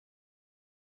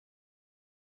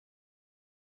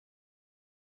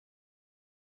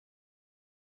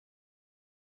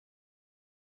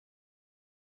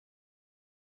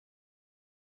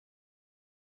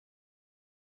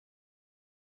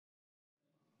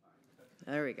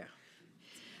There we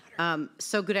go.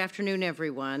 So good afternoon,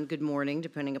 everyone. Good morning,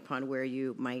 depending upon where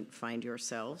you might find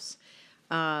yourselves.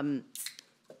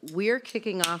 We're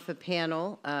kicking off a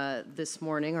panel this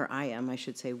morning, or I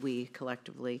should say we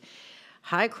collectively.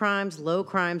 High crimes, low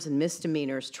crimes, and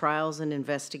misdemeanors, trials and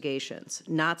investigations.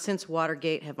 Not since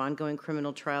Watergate have ongoing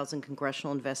criminal trials and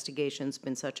congressional investigations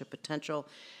been such a potential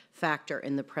factor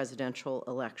in the presidential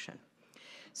election.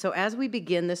 So as we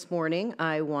begin this morning,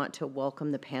 I want to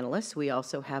welcome the panelists. We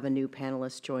also have a new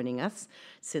panelist joining us,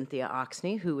 Cynthia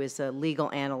Oxney, who is a legal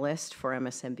analyst for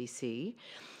MSNBC.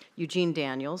 Eugene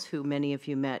Daniels, who many of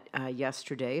you met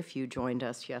yesterday, if you joined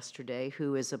us yesterday,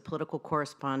 who is a political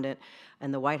correspondent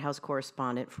and the White House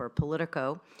correspondent for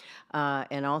Politico,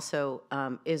 and also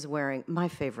is wearing my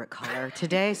favorite color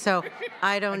today. So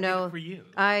I don't know. For you.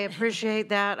 I appreciate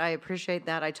that. I appreciate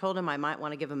that. I told him I might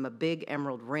want to give him a big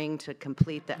emerald ring to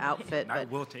complete the outfit, but I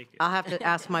will take it. I'll have to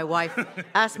ask my wife.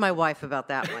 Ask my wife about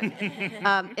that one.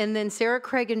 And then Sara,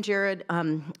 Craig, and Jarrod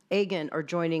Agen are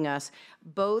joining us.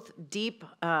 Both deep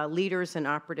leaders and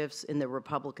operatives in the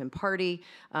Republican Party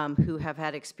who have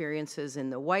had experiences in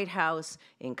the White House,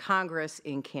 in Congress,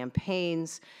 in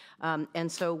campaigns.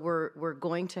 And so we're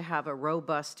going to have a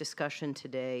robust discussion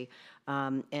today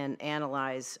and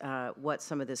analyze what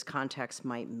some of this context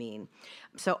might mean.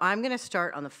 So I'm going to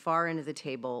start on the far end of the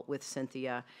table with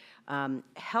Cynthia.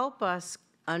 Help us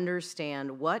understand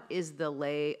what is the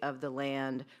lay of the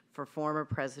land for former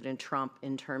President Trump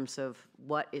in terms of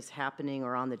what is happening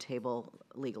or on the table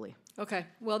legally. Okay.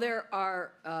 Well, there's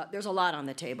a lot on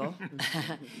the table.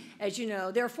 As you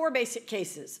know, there are 4 basic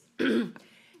cases, and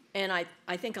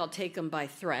I think I'll take them by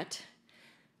threat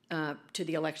to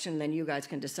the election, then you guys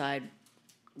can decide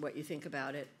what you think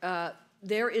about it.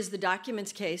 There is the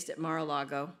documents case at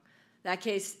Mar-a-Lago. That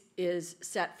case is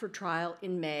set for trial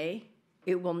in May.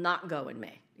 It will not go in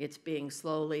May. It's being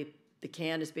the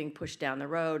can is being pushed down the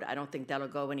road. I don't think that'll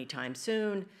go anytime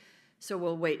soon, so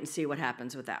we'll wait and see what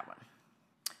happens with that one.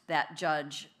 That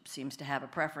judge seems to have a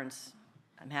preference.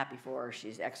 I'm happy for her.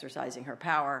 She's exercising her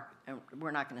power, and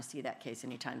we're not going to see that case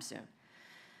anytime soon.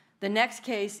 The next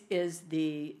case is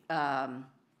the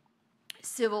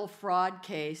civil fraud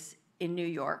case in New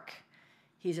York.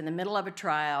 He's in the middle of a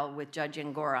trial with Judge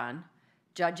Engoron.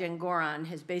 Judge Engoron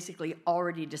has basically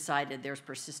already decided there's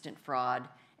persistent fraud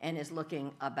and is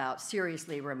looking about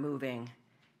seriously removing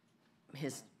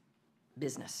his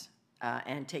business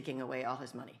and taking away all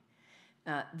his money.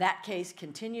 That case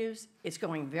continues. It's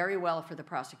going very well for the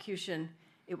prosecution.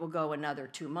 It will go another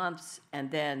 2 months, and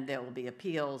then there will be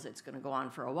appeals. It's going to go on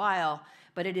for a while,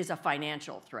 but it is a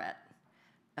financial threat,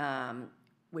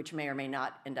 which may or may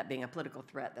not end up being a political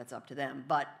threat. That's up to them,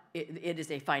 but it is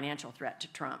a financial threat to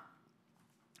Trump.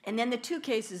 And then the 2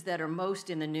 cases that are most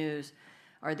in the news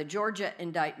are the Georgia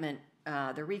indictment,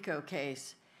 the RICO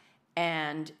case,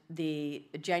 and the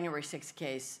January 6th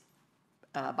case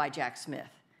by Jack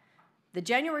Smith. The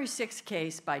January 6th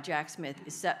case by Jack Smith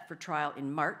is set for trial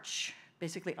in March,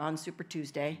 basically on Super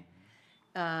Tuesday.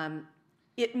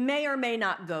 It may or may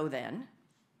not go then.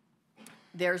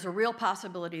 There's a real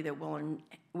possibility that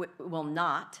will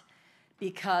not,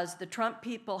 because the Trump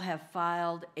people have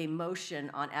filed a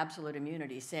motion on absolute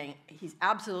immunity saying he's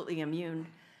absolutely immune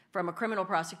from a criminal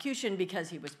prosecution because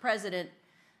he was president.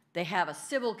 They have a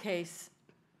civil case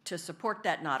to support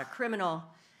that, not a criminal.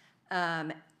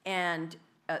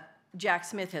 Jack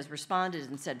Smith has responded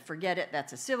and said, forget it,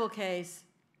 that's a civil case.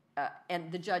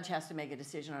 And the judge has to make a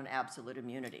decision on absolute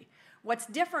immunity. What's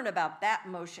different about that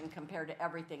motion compared to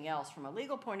everything else from a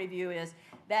legal point of view is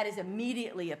that is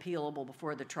immediately appealable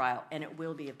before the trial, and it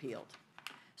will be appealed.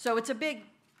 So it's a big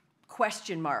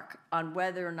question mark on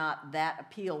whether or not that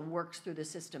appeal works through the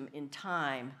system in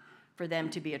time for them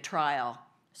to be a trial.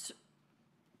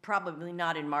 Probably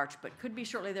not in March, but could be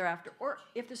shortly thereafter. Or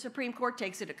if the Supreme Court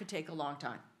takes it, it could take a long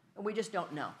time. And we just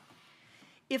don't know.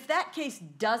 If that case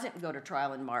doesn't go to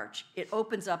trial in March, it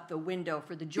opens up the window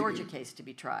for the Georgia case to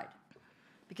be tried.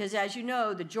 Because as you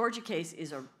know, the Georgia case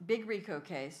is a big RICO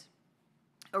case.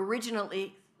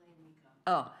 Originally,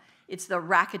 it's the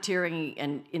Racketeering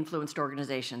and Influenced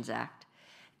Organizations Act.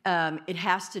 It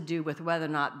has to do with whether or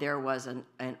not there was an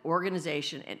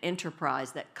organization, an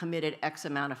enterprise that committed X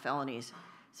amount of felonies.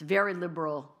 It's a very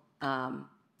liberal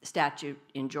statute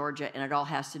in Georgia, and it all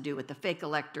has to do with the fake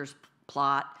electors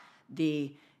plot,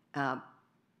 the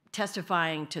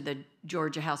testifying to the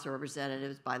Georgia House of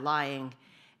Representatives by lying,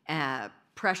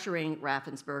 pressuring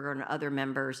Raffensperger and other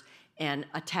members, and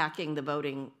attacking the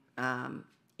voting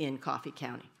in Coffee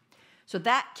County. So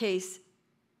that case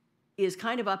is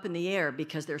kind of up in the air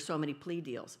because there's so many plea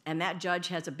deals, and that judge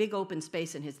has a big open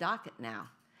space in his docket now.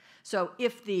 So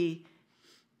if the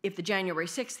if the January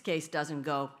 6th case doesn't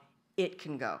go, it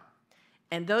can go.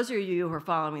 And those of you who are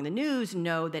following the news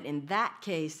know that in that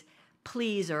case,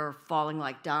 pleas are falling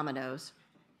like dominoes.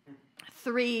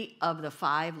 3 of the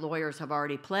 5 lawyers have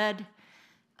already pled.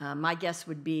 My guess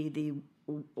would be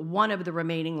one of the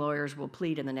remaining lawyers will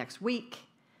plead in the next week.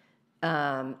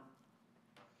 And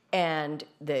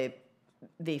the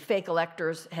fake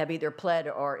electors have either pled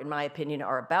or, in my opinion,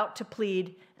 are about to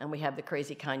plead. And we have the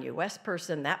crazy Kanye West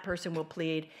person. That person will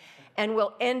plead. And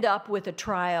we'll end up with a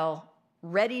trial,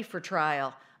 ready for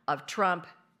trial, of Trump,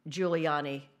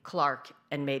 Giuliani, Clark,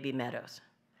 and maybe Meadows.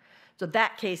 So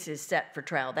that case is set for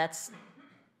trial. That's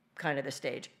kind of the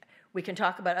stage. We can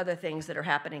talk about other things that are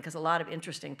happening because a lot of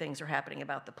interesting things are happening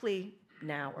about the plea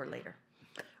now or later.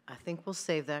 I think we'll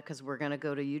save that because we're going to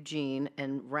go to Eugene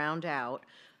and round out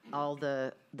all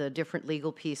the different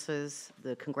legal pieces,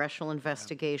 the congressional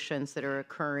investigations that are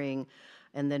occurring,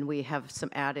 and then we have some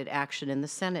added action in the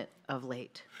Senate of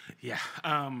late. Yeah,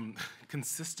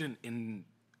 consistent in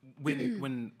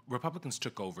when Republicans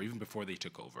took over, even before they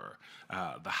took over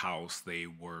the House, they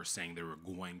were saying they were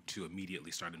going to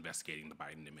immediately start investigating the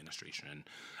Biden administration.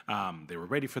 They were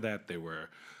ready for that. They were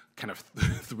kind of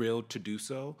thrilled to do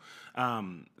so.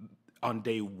 On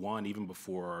day one, even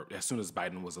before, as soon as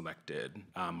Biden was elected,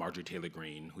 Marjorie Taylor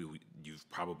Greene, who you've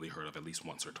probably heard of at least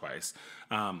once or twice,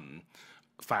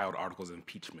 filed articles of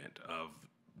impeachment of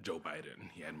Joe Biden.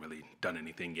 He hadn't really done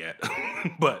anything yet,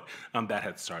 but that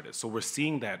had started. So we're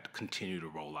seeing that continue to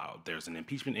roll out. There's an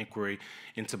impeachment inquiry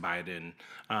into Biden.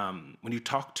 When you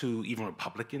talk to even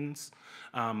Republicans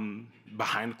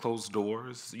behind closed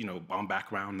doors, on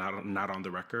background, not on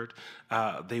the record,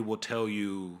 they will tell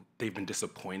you they've been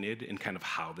disappointed in kind of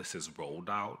how this is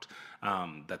rolled out,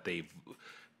 that they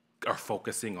are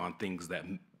focusing on things that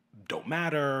don't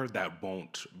matter, that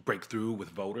won't break through with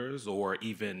voters or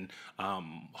even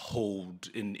hold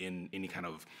in any kind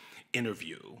of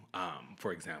interview,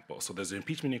 for example. So there's an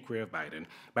impeachment inquiry of Biden.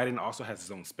 Biden also has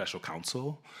his own special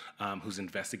counsel who's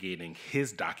investigating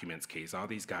his documents case. All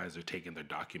these guys are taking their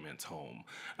documents home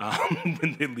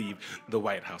when they leave the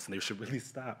White House, and they should really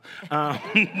stop.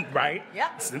 Right?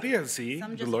 Yeah. Cynthia, see?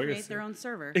 Some the just lawyers create their own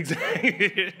server.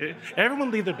 Exactly. Everyone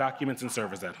leave their documents and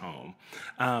servers at home.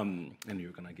 And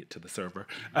you're going to get to the server.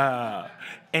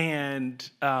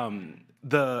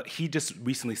 He just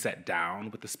recently sat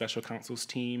down with the special counsel's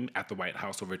team at the White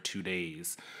House over 2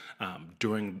 days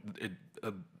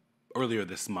earlier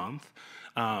this month.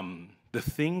 The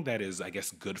thing that is, I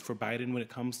guess, good for Biden when it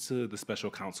comes to the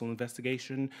special counsel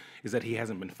investigation is that he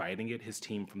hasn't been fighting it. His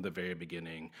team from the very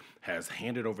beginning has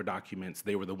handed over documents.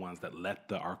 They were the ones that let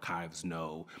the archives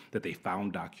know that they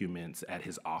found documents at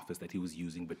his office that he was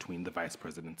using between the vice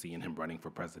presidency and him running for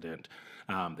president.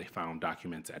 They found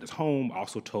documents at his home,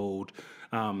 also told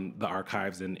the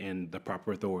archives and the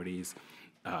proper authorities.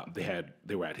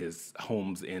 They were at his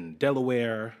homes in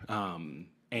Delaware.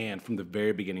 And from the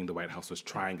very beginning, the White House was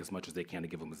trying as much as they can to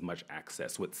give him as much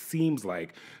access. So it seems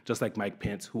like, just like Mike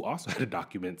Pence, who also had a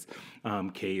documents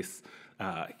case,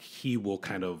 it will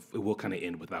kind of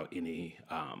end without any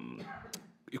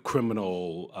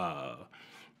criminal,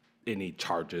 any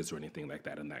charges or anything like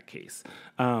that in that case.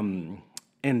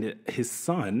 And his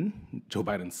son, Joe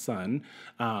Biden's son,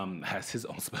 has his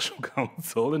own special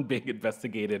counsel and being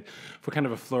investigated for kind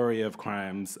of a flurry of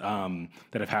crimes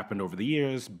that have happened over the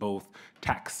years, both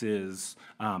taxes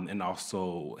and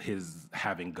also his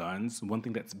having guns. One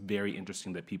thing that's very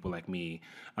interesting that people like me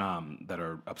that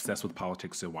are obsessed with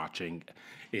politics are watching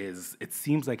is it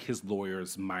seems like his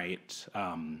lawyers might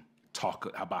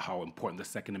talk about how important the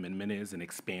Second Amendment is in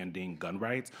expanding gun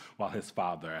rights, while his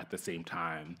father at the same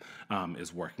time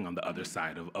is working on the other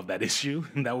side of that issue.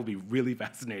 And that will be really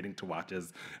fascinating to watch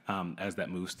as that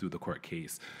moves through the court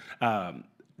case.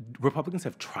 Republicans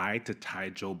have tried to tie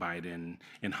Joe Biden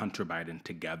and Hunter Biden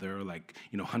together. Like,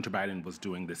 Hunter Biden was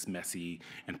doing this messy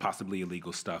and possibly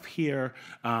illegal stuff here.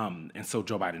 And so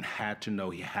Joe Biden had to know,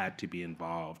 he had to be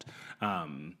involved.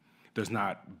 There's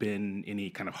not been any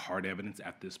kind of hard evidence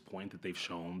at this point that they've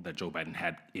shown that Joe Biden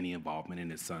had any involvement in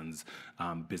his son's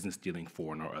business dealing,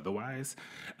 foreign or otherwise.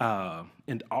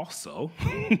 And also,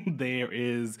 there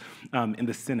is in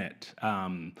the Senate,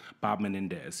 Bob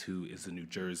Menendez, who is a New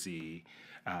Jersey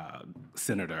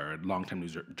senator, longtime New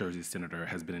Jersey senator,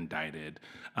 has been indicted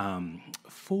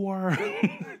for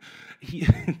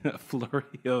a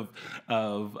flurry of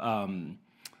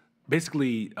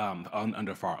basically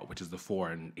under FARA, which is the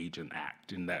Foreign Agent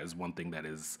Act. And that is one thing that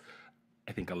is,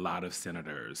 I think a lot of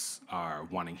senators are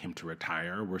wanting him to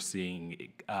retire. We're seeing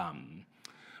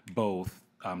both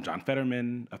John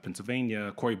Fetterman of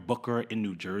Pennsylvania, Cory Booker in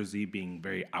New Jersey being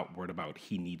very outward about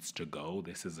he needs to go.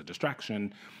 This is a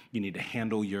distraction. You need to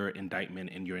handle your indictment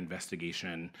and your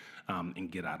investigation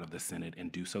and get out of the Senate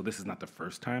and do so. This is not the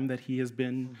first time that he has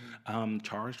been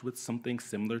charged with something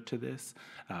similar to this.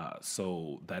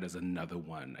 So that is another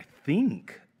one. I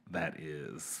think that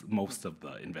is most of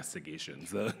the investigations.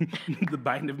 The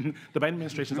Biden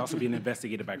administration is also being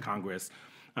investigated by Congress.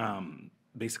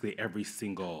 Basically, every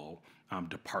single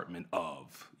department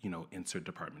of, insert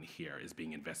department here is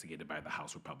being investigated by the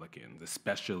House Republicans,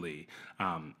 especially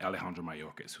Alejandro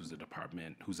Mayorkas, who's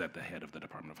at the head of the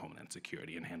Department of Homeland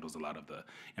Security and handles a lot of the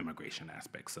immigration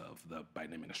aspects of the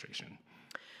Biden administration.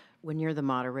 When you're the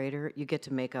moderator, you get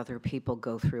to make other people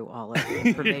go through all of the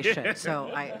information. So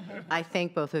I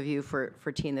thank both of you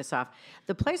for teeing this off.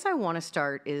 The place I want to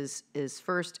start is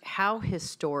first, how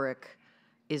historic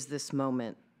is this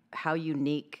moment? How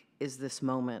unique is this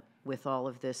moment with all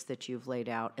of this that you've laid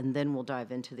out? And then we'll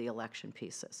dive into the election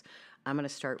pieces. I'm going to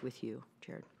start with you,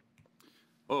 Jarrod.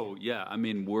 Oh, yeah. I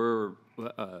mean,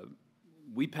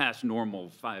 we passed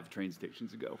normal 5 train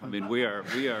stations ago. I mean, we are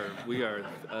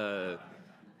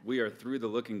through the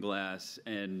looking glass,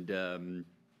 and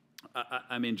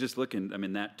I mean, just looking. I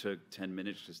mean, that took 10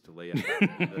 minutes just to lay out.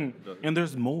 And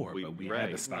there's more, but we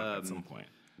had to stop at some point.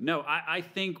 No, I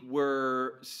think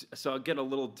so I'll get a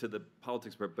little to the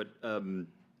politics part, but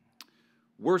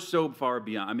we're so far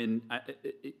beyond. I mean,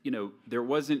 there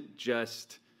wasn't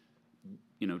just,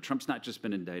 Trump's not just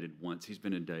been indicted once. He's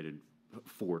been indicted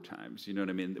 4 times. You know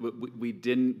what I mean? We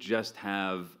didn't just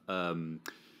have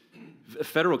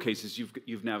federal cases.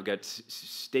 You've now got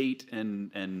state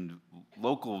and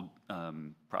local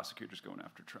prosecutors going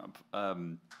after Trump.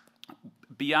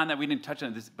 Beyond that, we didn't touch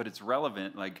on this, but it's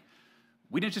relevant. Like,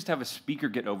 we didn't just have a speaker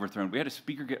get overthrown. We had a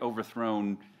speaker get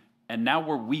overthrown, and now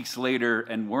we're weeks later,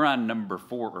 and we're on number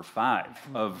 4 or 5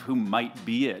 of who might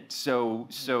be it. So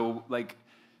like,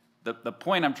 the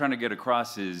point I'm trying to get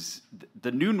across is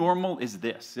the new normal is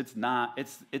this. It's not.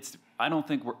 It's. I don't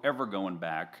think we're ever going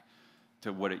back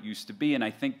to what it used to be, and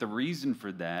I think the reason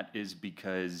for that is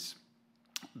because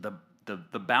the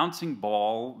bouncing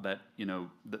ball that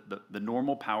the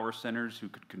normal power centers who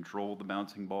could control the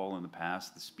bouncing ball in the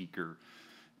past, the speaker,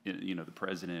 the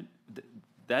president,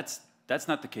 that's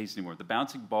not the case anymore. The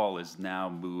bouncing ball is now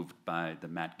moved by the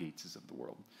Matt Gaetzes of the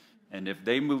world, and if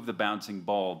they move the bouncing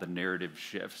ball, the narrative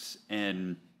shifts.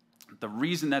 And the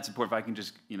reason that's important, if I can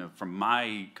just from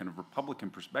my kind of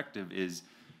Republican perspective, is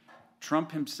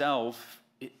Trump himself.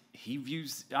 He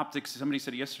views optics, somebody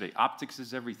said it yesterday, optics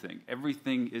is everything.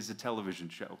 Everything is a television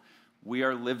show. We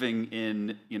are living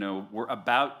in, we're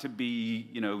about to be,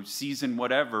 season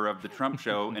whatever of the Trump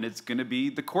show, and it's going to be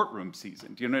the courtroom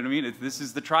season. Do you know what I mean? This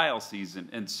is the trial season.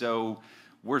 And so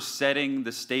we're setting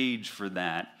the stage for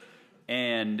that.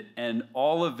 And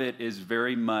all of it is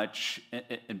very much,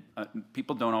 and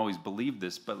people don't always believe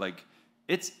this, but like,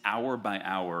 it's hour by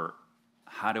hour,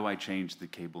 how do I change the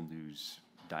cable news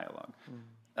dialogue?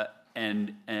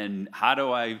 And how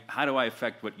do I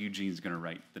affect what Eugene's going to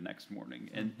write the next morning?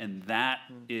 And that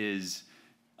is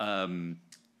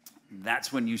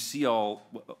that's when you see all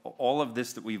of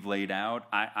this that we've laid out.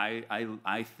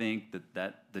 I think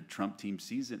that the Trump team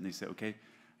sees it and they say, okay,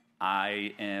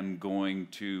 I am going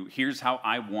to. Here's how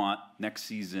I want next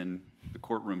season, the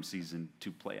courtroom season,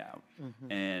 to play out.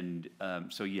 And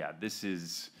so yeah, this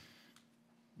is.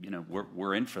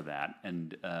 We're in for that,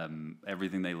 and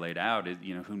everything they laid out,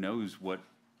 who knows what,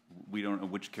 we don't know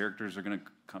which characters are going to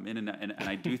come in, and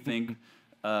I do think,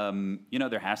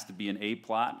 there has to be an A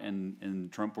plot, and in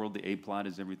Trump world, the A plot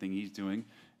is everything he's doing,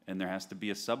 and there has to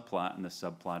be a subplot, and the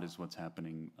subplot is what's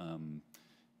happening on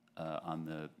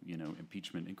the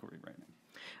impeachment inquiry right now.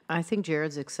 I think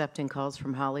Jarrod's accepting calls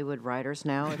from Hollywood writers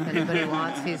now. If anybody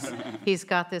wants, he's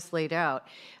got this laid out.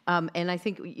 And I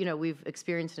think, we've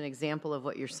experienced an example of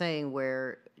what you're saying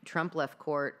where Trump left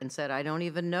court and said, I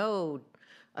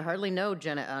hardly know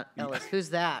Jenna Ellis. Who's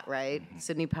that, right?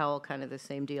 Sidney Powell, kind of the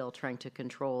same deal, trying to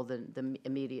control the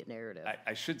immediate narrative.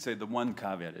 I should say the one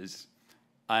caveat is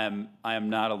I am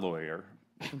not a lawyer.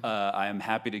 I am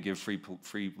happy to give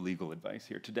free legal advice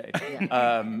here today.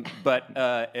 Yeah. But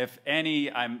if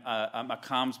any, I'm a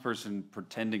comms person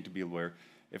pretending to be a lawyer.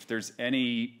 If there's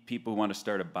any people who want to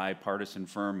start a bipartisan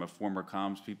firm of former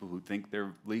comms people who think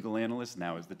they're legal analysts,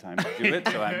 now is the time to do it.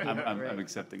 So I'm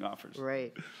accepting offers.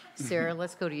 Right. Sara,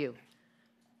 let's go to you.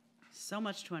 So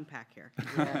much to unpack here.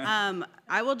 Yeah.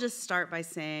 I will just start by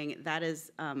saying that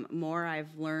is more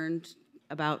I've learned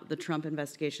about the Trump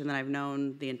investigation than I've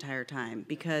known the entire time,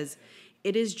 because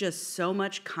it is just so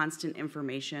much constant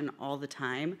information all the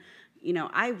time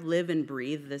I live and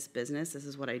breathe this business. This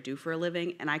is what I do for a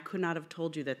living, and I could not have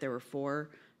told you that there were 4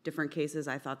 different cases.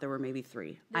 I thought there were maybe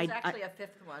 3. There's actually a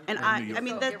 5th one. And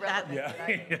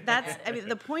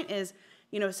the point is,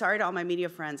 sorry to all my media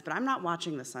friends, but I'm not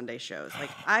watching the Sunday shows. Like,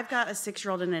 I've got a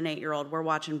 6-year-old and an 8-year-old. We're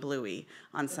watching Bluey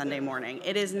on Sunday morning.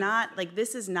 It is not,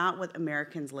 this is not what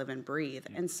Americans live and breathe.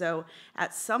 And so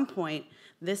at some point,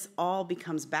 this all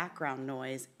becomes background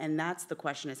noise, and that's the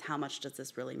question, is how much does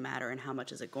this really matter, and how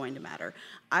much is it going to matter?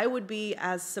 I would be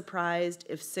as surprised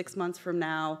if 6 months from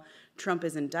now Trump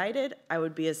is indicted. I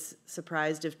would be as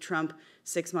surprised if Trump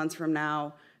 6 months from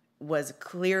now was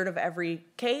cleared of every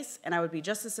case, and I would be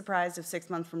just as surprised if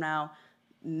 6 months from now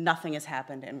nothing has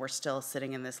happened and we're still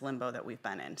sitting in this limbo that we've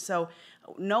been in. So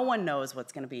no one knows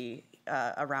what's going to be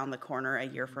around the corner a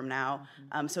year from now.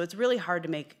 So it's really hard to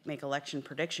make election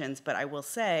predictions, but I will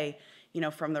say,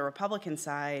 from the Republican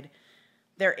side,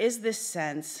 there is this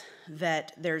sense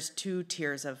that there's 2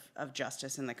 tiers of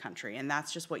justice in the country, and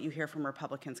that's just what you hear from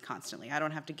Republicans constantly. I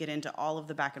don't have to get into all of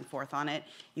the back and forth on it.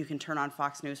 You can turn on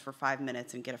Fox News for 5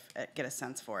 minutes and get a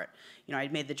sense for it. I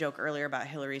made the joke earlier about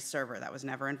Hillary's server that was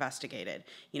never investigated.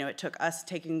 It took us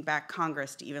taking back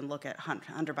Congress to even look at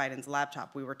Hunter Biden's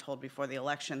laptop. We were told before the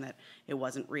election that it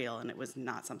wasn't real and it was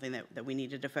not something that we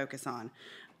needed to focus on.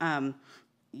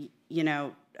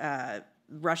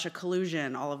 Russia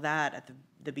collusion, all of that at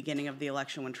the beginning of the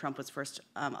election when Trump was first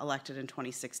elected in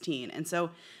 2016. And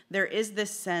so there is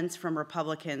this sense from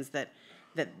Republicans that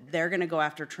they're going to go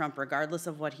after Trump regardless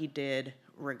of what he did,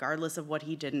 regardless of what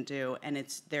he didn't do, and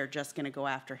they're just going to go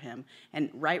after him. And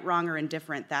right, wrong, or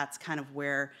indifferent, that's kind of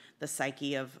where the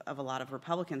psyche of a lot of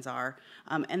Republicans are.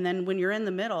 And then when you're in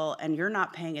the middle and you're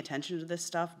not paying attention to this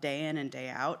stuff day in and day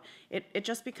out, it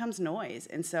just becomes noise.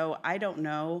 And so I don't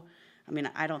know.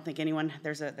 I don't think anyone,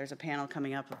 there's a panel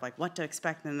coming up of what to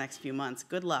expect in the next few months.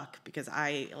 Good luck, because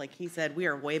like he said, we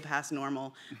are way past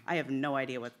normal. I have no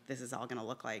idea what this is all going to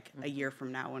look like a year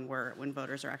from now when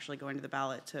voters are actually going to the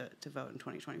ballot to vote in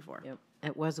 2024. Yep.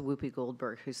 It was Whoopi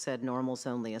Goldberg who said normal's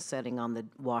only a setting on the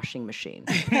washing machine.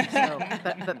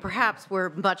 But perhaps we're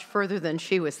much further than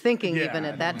she was thinking even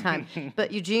at that time.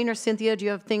 But Eugene or Cynthia, do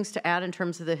you have things to add in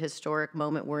terms of the historic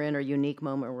moment we're in or unique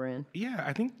moment we're in? Yeah,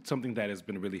 I think something that has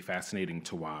been really fascinating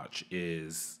to watch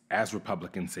is, as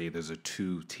Republicans say, there's a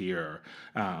two tiers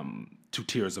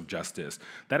of justice.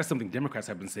 That is something Democrats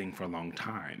have been saying for a long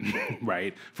time,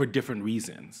 right? For different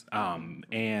reasons.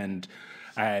 And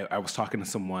I was talking to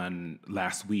someone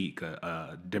last week,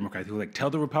 a Democrat, who was like, tell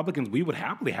the Republicans we would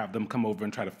happily have them come over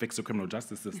and try to fix the criminal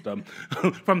justice system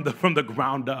from the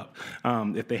ground up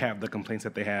if they have the complaints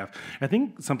that they have. I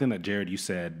think something that, Jarrod, you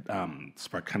said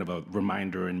sparked kind of a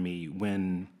reminder in me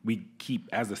when we keep,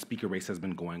 as the speaker race has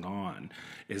been going on,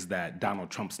 is that Donald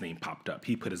Trump's name popped up.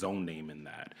 He put his own name in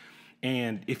that.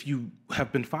 And if you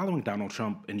have been following Donald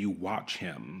Trump and you watch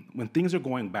him, when things are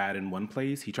going bad in one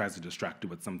place, he tries to distract it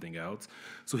with something else.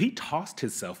 So he tossed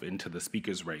himself into the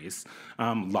speaker's race,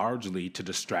 largely to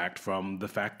distract from the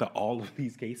fact that all of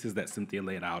these cases that Cynthia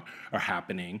laid out are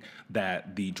happening,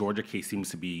 that the Georgia case seems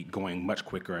to be going much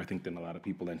quicker, I think, than a lot of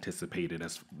people anticipated,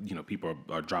 as people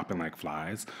are dropping like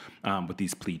flies with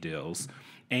these plea deals.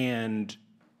 And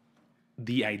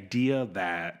the idea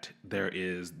that there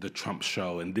is the Trump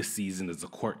show and this season is a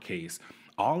court case,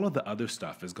 all of the other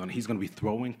stuff he's going to be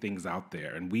throwing things out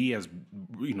there. And we as,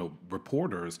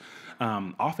 reporters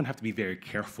often have to be very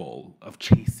careful of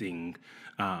chasing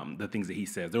the things that he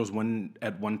says. There was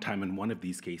at one time in one of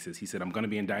these cases, he said, I'm going to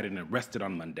be indicted and arrested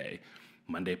on Monday.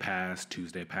 Monday passed,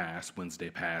 Tuesday passed, Wednesday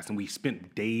passed, and we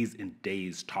spent days and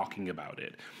days talking about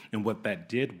it. And what that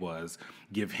did was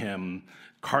give him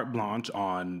carte blanche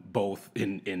on both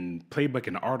in playbook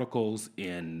and articles,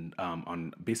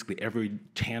 on basically every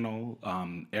channel,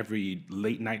 every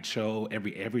late night show,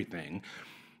 everything,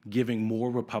 giving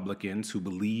more Republicans who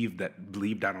believe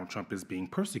Donald Trump is being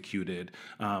persecuted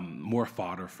more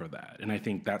fodder for that. And I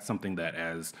think that's something that,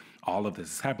 as all of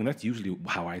this is happening, that's usually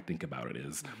how I think about it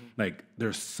is,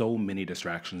 there's so many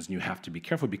distractions and you have to be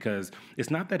careful, because it's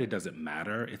not that it doesn't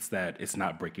matter, it's that it's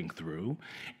not breaking through.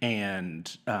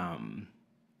 And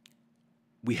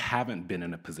we haven't been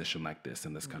in a position like this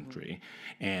in this country.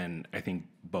 And I think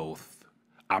both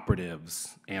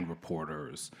operatives and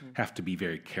reporters have to be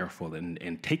very careful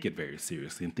and take it very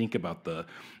seriously and think about the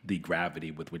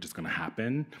gravity with which it's going to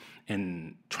happen,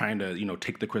 and trying to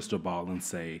take the crystal ball and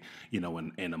say, in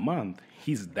a month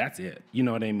that's it. You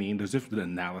know what I mean? There's different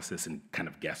analysis and kind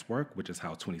of guesswork, which is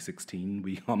how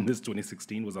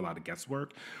 2016 was a lot of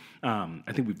guesswork.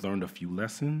 I think we've learned a few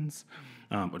lessons.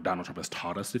 Donald Trump has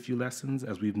taught us a few lessons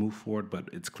as we've moved forward, but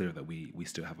it's clear that we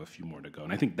still have a few more to go.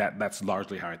 And I think that's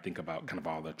largely how I think about kind of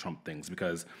all the Trump things,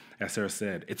 because as Sara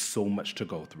said, it's so much to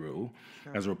go through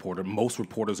as a reporter. Most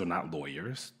reporters are not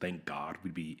lawyers. Thank God.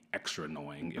 We'd be extra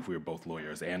annoying if we were both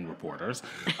lawyers and reporters,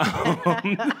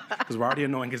 because we're already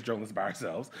annoying as journalists by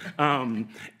ourselves. And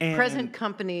Present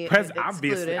company obviously,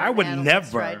 excluded, I would analysts,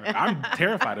 never. right? I'm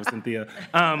terrified of Cynthia.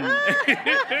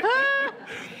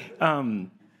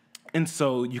 And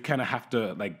so you kind of have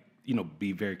to, like, you know,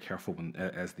 be very careful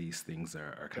as these things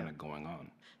are kind of going on.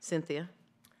 Cynthia?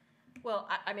 Well,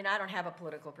 I mean, I don't have a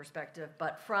political perspective,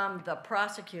 but from the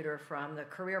prosecutor, from the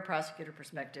career prosecutor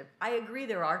perspective, I agree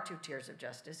there are two tiers of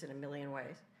justice in a million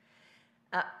ways.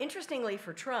 Interestingly,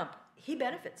 for Trump, he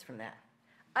benefits from that.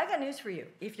 I got news for you.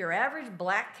 If your average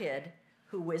black kid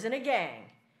who was in a gang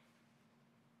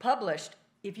published,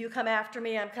 "If you come after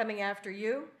me, I'm coming after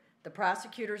you," the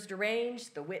prosecutor's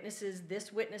deranged, the witnesses,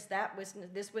 this witness, that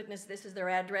witness, this is their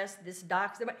address, this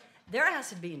docs, their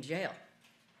ass would be in jail.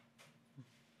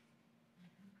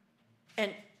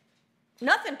 And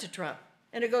nothing to Trump.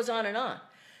 And it goes on and on.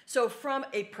 So from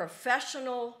a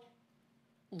professional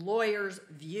lawyer's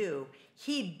view,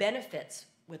 he benefits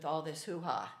with all this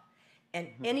hoo-ha. And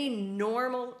any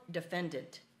normal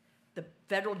defendant, the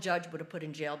federal judge would have put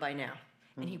in jail by now.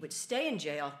 And he would stay in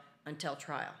jail until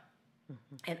trial.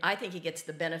 And I think he gets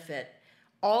the benefit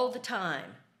all the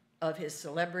time of his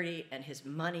celebrity and his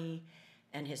money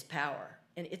and his power.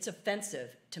 And it's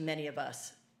offensive to many of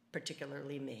us,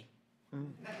 particularly me.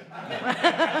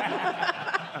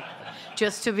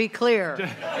 Just to be clear.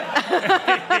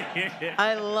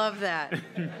 I love that.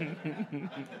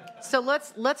 So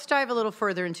let's dive a little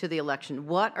further into the election.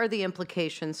 What are the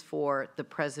implications for the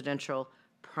presidential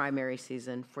primary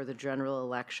season, for the general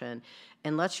election?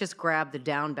 And let's just grab the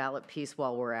down ballot piece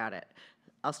while we're at it.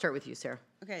 I'll start with you, Sara.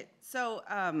 Okay, so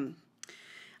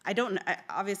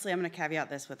obviously I'm going to caveat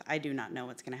this with I do not know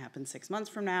what's going to happen 6 months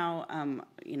from now.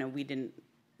 You know,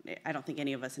 I don't think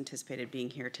any of us anticipated being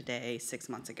here today 6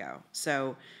 months ago.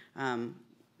 So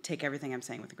take everything I'm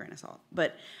saying with a grain of salt.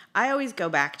 But I always go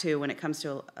back to, when it comes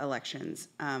to elections,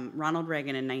 Ronald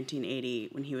Reagan in 1980,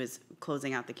 when he was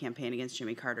closing out the campaign against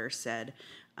Jimmy Carter, said,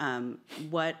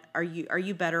 "What are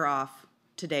you better off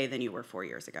today than you were 4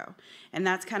 years ago?" And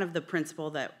that's kind of the principle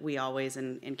that we always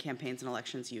in campaigns and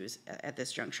elections use at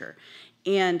this juncture.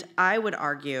 And I would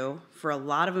argue for a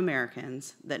lot of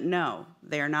Americans that no,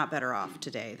 they are not better off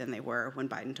today than they were when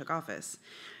Biden took office.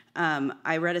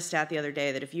 I read a stat the other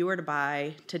day that if you were to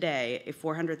buy today a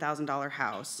 $400,000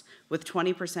 house with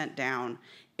 20% down,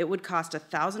 it would cost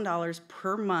 $1,000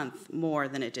 per month more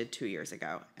than it did 2 years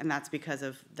ago. And that's because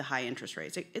of the high interest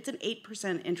rates. It's an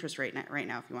 8% interest rate right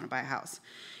now if you want to buy a house.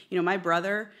 You know, my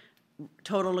brother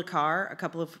totaled a car a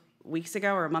couple of weeks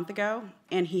ago or a month ago,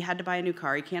 and he had to buy a new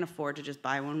car. He can't afford to just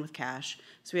buy one with cash,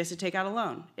 so he has to take out a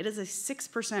loan. It is a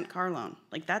 6% car loan.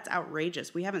 Like, that's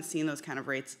outrageous. We haven't seen those kind of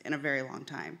rates in a very long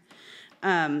time.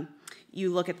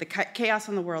 You look at the chaos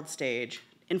on the world stage.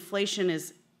 Inflation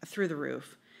is through the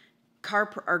roof.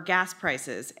 Gas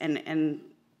prices, and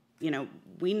you know,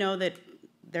 we know that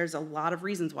there's a lot of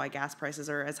reasons why gas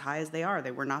prices are as high as they are. They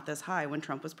were not this high when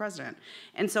Trump was president.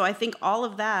 And so I think all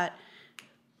of that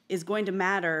is going to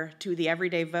matter to the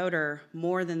everyday voter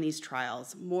more than these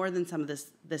trials, more than some of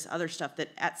this other stuff that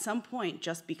at some point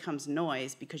just becomes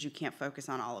noise because you can't focus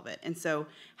on all of it. And so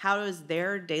how is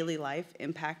their daily life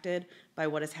impacted by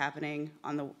what is happening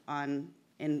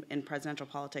in presidential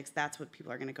politics? That's what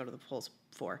people are going to go to the polls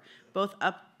for, both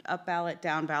up ballot,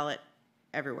 down ballot,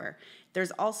 everywhere.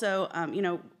 There's also, you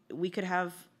know, we could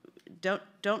have,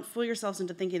 don't fool yourselves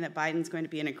into thinking that Biden's going to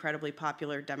be an incredibly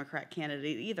popular Democrat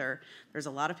candidate either. There's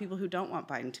a lot of people who don't want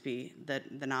Biden to be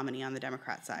the nominee on the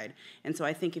Democrat side. And so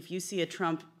I think if you see a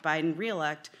Trump-Biden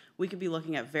reelect, we could be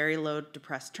looking at very low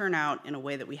depressed turnout in a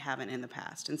way that we haven't in the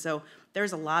past. And so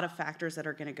there's a lot of factors that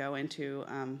are going to go into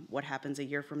what happens a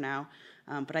year from now.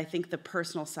 But I think the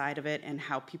personal side of it and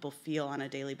how people feel on a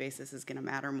daily basis is going to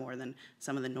matter more than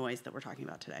some of the noise that we're talking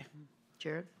about today.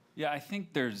 Jarrod? Yeah, I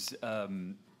think there's a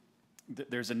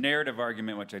narrative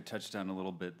argument, which I touched on a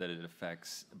little bit, that it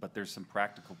affects, but there's some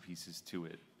practical pieces to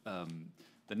it.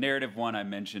 The narrative one I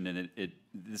mentioned, and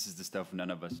this is the stuff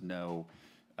none of us know.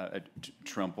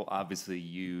 Trump will obviously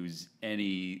use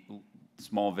any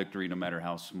small victory, no matter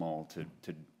how small,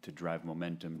 to drive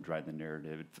momentum, drive the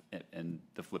narrative. And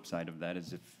the flip side of that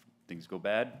is if things go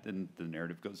bad, then the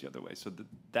narrative goes the other way. So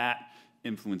that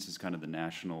influences kind of the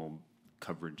national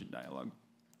coverage and dialogue.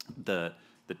 The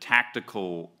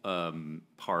tactical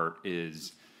part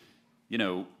is, you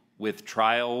know, with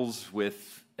trials,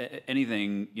 with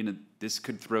anything, this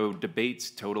could throw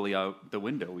debates totally out the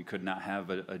window. We could not have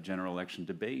a general election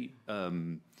debate,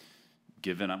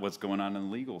 given what's going on in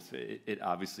the legal. It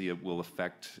obviously will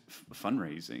affect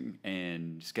fundraising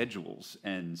and schedules,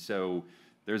 and so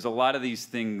there's a lot of these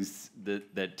things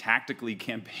that tactically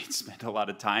campaigns spend a lot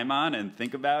of time on and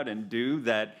think about and do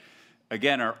that,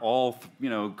 again, are all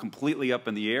completely up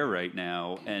in the air right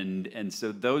now, and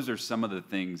so those are some of the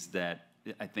things that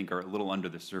I think are a little under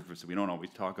the surface that we don't always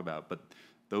talk about, but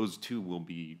those too will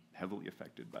be heavily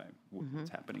affected by what's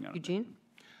happening out Eugene?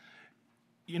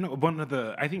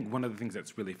 I think one of the things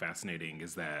that's really fascinating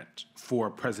is that for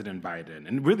President Biden,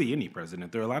 and really any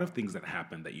president, there are a lot of things that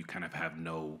happen that you kind of have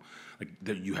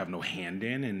that you have no hand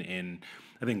in, and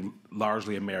I think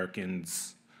largely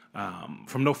Americans,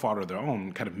 from no fault of their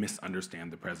own, kind of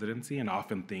misunderstand the presidency and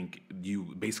often think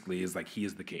he is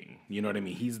the king. You know what I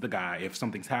mean? He's the guy. If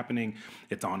something's happening,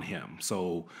 it's on him.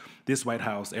 So this White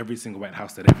House, every single White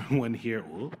House that everyone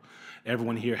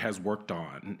here has worked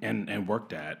on and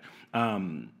worked at,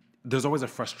 there's always a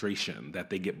frustration that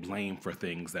they get blamed for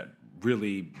things that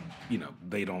really,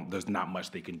 there's not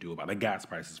much they can do about it. Like gas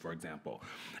prices, for example.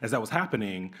 As that was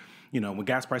happening, when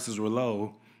gas prices were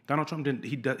low, Donald Trump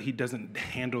he doesn't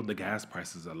handle the gas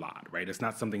prices a lot, right? It's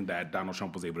not something that Donald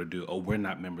Trump was able to do. Oh, we're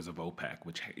not members of OPEC,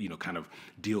 which kind of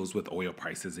deals with oil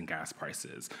prices and gas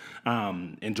prices.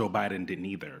 And Joe Biden didn't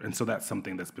either. And so that's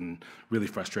something that's been really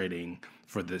frustrating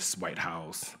for this White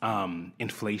House.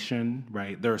 Inflation,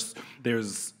 right? There's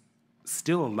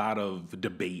still a lot of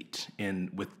debate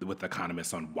with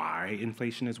economists on why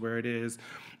inflation is where it is.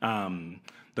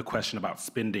 The question about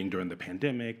spending during the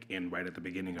pandemic and right at the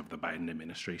beginning of the Biden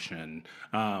administration,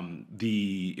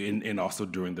 and also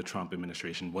during the Trump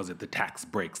administration, was it the tax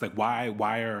breaks? Like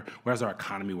where's our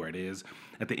economy where it is?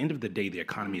 At the end of the day, the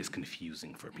economy is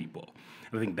confusing for people.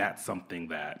 And I think that's something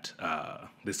that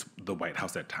the White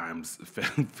House at times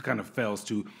kind of fails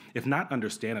to, if not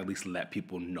understand, at least let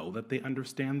people know that they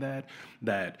understand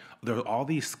that there are all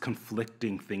these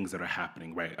conflicting things that are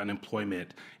happening, right?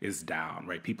 Unemployment is down,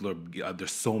 right?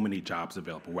 There's so many jobs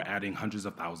available. We're adding hundreds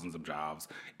of thousands of jobs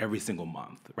every single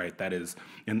month, right? That is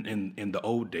in the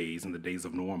old days, in the days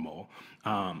of normal,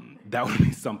 that would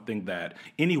be something that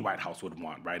any White House would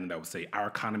want, right? And that would say our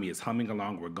economy is humming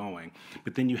along, we're going.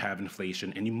 But then you have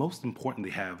inflation, and you most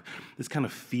importantly have this kind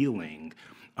of feeling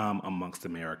amongst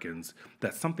Americans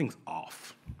that something's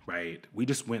off, right? We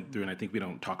just went through, and I think we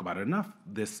don't talk about it enough,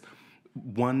 this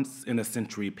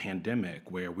once-in-a-century pandemic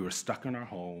where we were stuck in our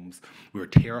homes, we were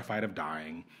terrified of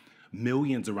dying,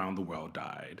 millions around the world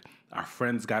died. Our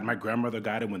friends my grandmother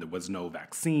got it when there was no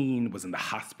vaccine, was in the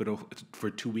hospital for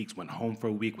 2 weeks, went home for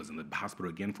a week, was in the hospital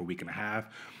again for a week and a half.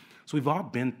 So we've all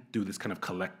been through this kind of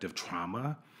collective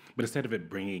trauma, but instead of it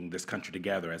bringing this country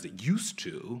together as it used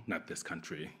to, not this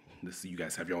country, you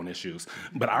guys have your own issues,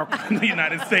 but the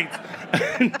United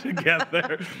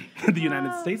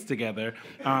States together,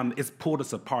 it's pulled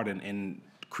us apart and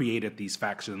created these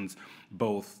factions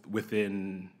both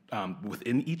within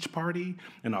each party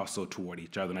and also toward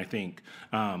each other. And I think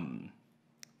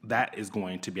that is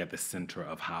going to be at the center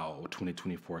of how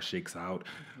 2024 shakes out.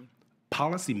 Mm-hmm.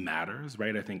 Policy matters,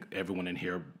 right? I think everyone in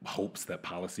here hopes that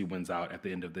policy wins out at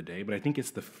the end of the day, but I think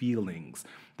it's the feelings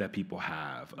that people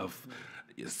have of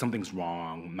something's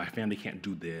wrong, my family can't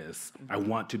do this, I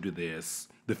want to do this.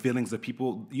 The feelings of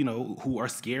people, who are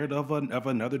scared of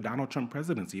another Donald Trump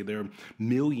presidency. There are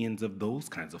millions of those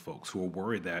kinds of folks who are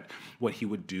worried that what he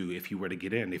would do if he were to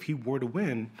get in. If he were to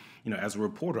win, as a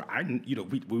reporter,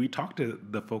 we talk to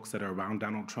the folks that are around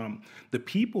Donald Trump, the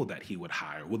people that he would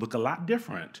hire would look a lot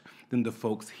different than the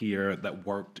folks here that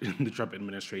worked in the Trump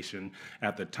administration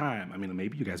at the time. I mean,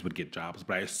 maybe you guys would get jobs,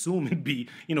 but I assume it'd be,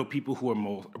 people who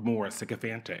are more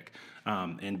sycophantic,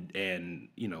 and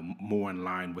more in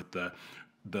line with the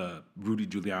Rudy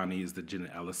Giuliani's, the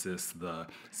Jenna Ellis's, the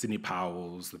Sidney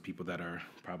Powell's, the people that are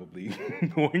probably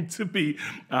going to be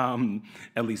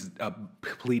at least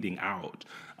pleading out.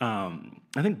 I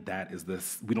think that is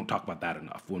this. We don't talk about that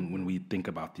enough when we think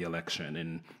about the election.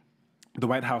 And the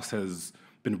White House has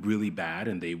been really bad,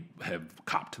 and they have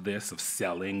copped this of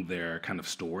selling their kind of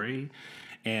story.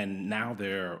 And now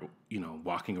they're,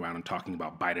 walking around and talking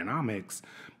about Bidenomics,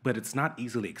 but it's not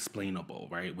easily explainable,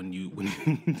 right? When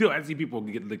I see people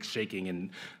get shaking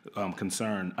and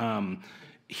concerned,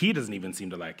 he doesn't even seem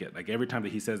to like it. Like every time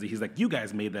that he says it, he's like, "You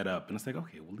guys made that up," and it's like,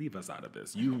 okay, well, leave us out of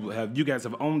this. You guys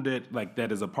have owned it. Like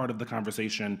that is a part of the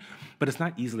conversation, but it's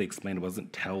not easily explainable. It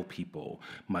doesn't tell people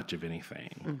much of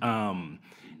anything. Mm-hmm.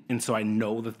 And so I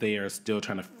know that they are still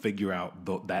trying to figure out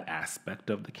that aspect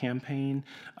of the campaign.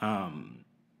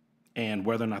 And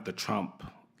whether or not the Trump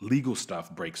legal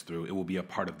stuff breaks through, it will be a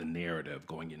part of the narrative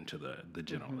going into the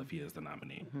general if he is the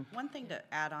nominee. One thing to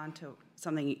add on to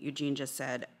something Eugene just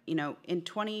said, in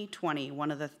 2020,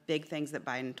 one of the big things that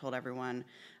Biden told everyone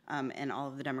and all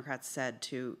of the Democrats said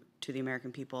to the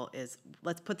American people is,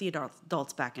 let's put the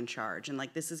adults back in charge. And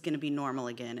like, this is going to be normal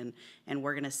again. And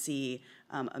we're going to see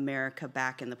America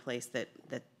back in the place that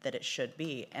it should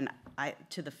be. And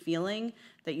to the feeling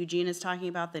that Eugene is talking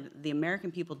about, that the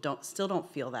American people still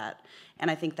don't feel that.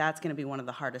 And I think that's going to be one of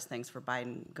the hardest things for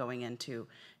Biden going into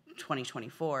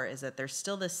 2024, is that there's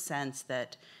still this sense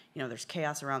that, there's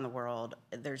chaos around the world.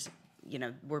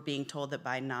 We're being told that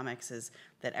Bidenomics is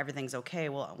that everything's okay.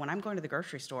 Well, when I'm going to the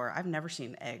grocery store, I've never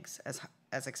seen eggs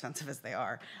as expensive as they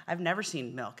are. I've never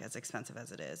seen milk as expensive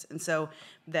as it is. And so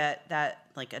that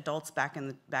like adults back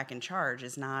in charge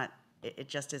is not, it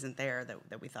just isn't there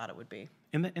that we thought it would be.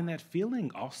 And that feeling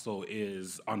also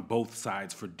is on both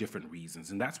sides for different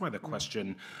reasons. And that's why the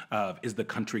question of, is the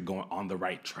country going on the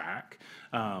right track,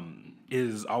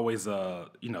 is always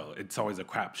it's always a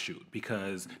crapshoot,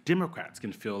 because Democrats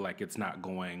can feel like it's not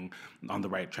going on the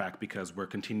right track because we're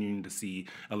continuing to see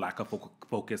a lack of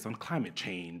focus on climate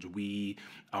change. We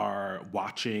are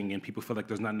watching, and people feel like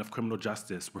there's not enough criminal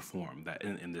justice reform that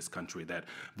in this country, that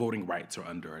voting rights are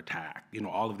under attack.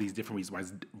 All of these different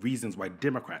reasons why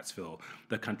Democrats feel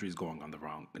the country is going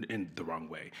in the wrong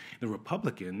way. The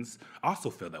Republicans also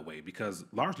feel that way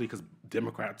largely because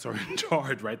Democrats are in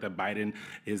charge, right? That Biden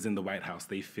is in the White House.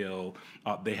 They feel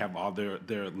they have all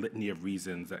their litany of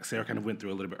reasons that Sara kind of went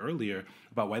through a little bit earlier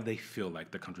about why they feel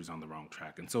like the country's on the wrong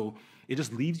track. And so it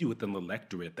just leaves you with an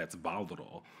electorate that's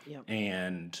volatile. Yep.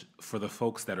 And for the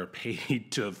folks that are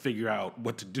paid to figure out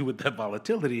what to do with that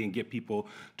volatility and get people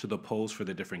to the polls for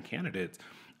the different candidates,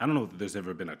 I don't know if there's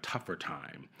ever been a tougher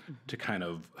time to kind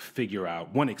of figure out,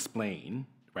 explain,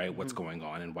 right, what's going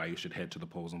on and why you should head to the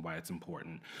polls and why it's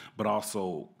important, but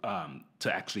also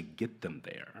to actually get them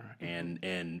there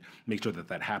and make sure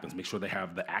that happens, make sure they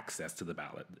have the access to the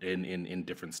ballot in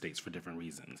different states for different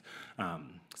reasons.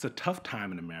 It's a tough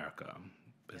time in America.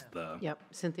 Yep.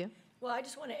 Cynthia? Well, I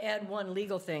just want to add one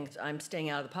legal thing. I'm staying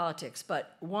out of the politics,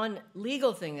 but one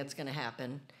legal thing that's going to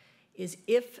happen is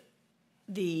if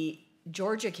the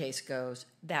Georgia case goes,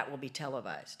 that will be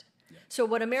televised. Yeah. So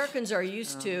what Americans are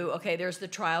used to, okay, there's the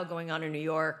trial going on in New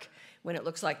York. When it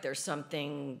looks like there's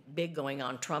something big going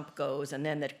on, Trump goes, and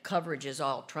then the coverage is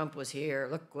all, Trump was here,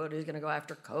 look what he's going to go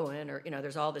after Cohen, or,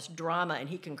 there's all this drama, and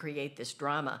he can create this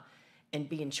drama and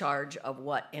be in charge of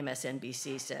what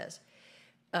MSNBC says.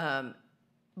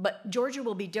 But Georgia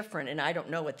will be different, and I don't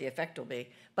know what the effect will be,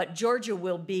 but Georgia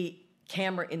will be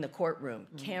camera in the courtroom,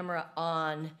 camera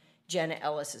on Jenna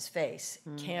Ellis's face,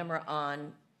 camera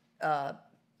on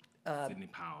Sidney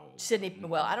Powell.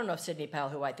 Well, I don't know if Sidney Powell,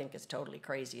 who I think is totally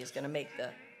crazy, is going to make the.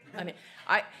 I mean,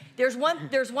 there's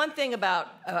one thing about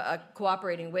a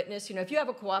cooperating witness. If you have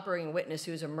a cooperating witness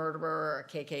who's a murderer or a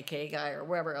KKK guy or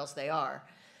wherever else they are,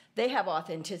 they have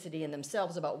authenticity in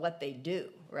themselves about what they do,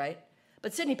 right?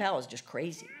 But Sidney Powell is just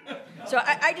crazy. So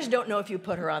I just don't know if you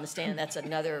put her on the stand. That's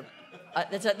another.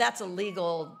 That's a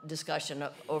legal discussion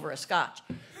over a scotch.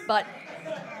 But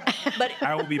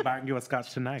I will be buying you a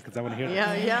scotch tonight because I want to hear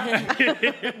that.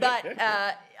 Yeah. But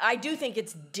I do think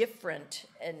it's different,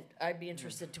 and I'd be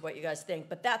interested to what you guys think.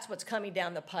 But that's what's coming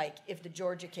down the pike. If the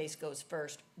Georgia case goes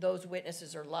first, those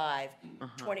witnesses are live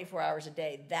 24 hours a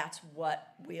day. That's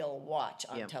what we'll watch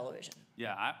on television.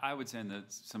 Yeah, I would say that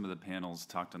some of the panels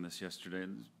talked on this yesterday.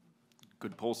 And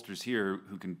good pollsters here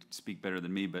who can speak better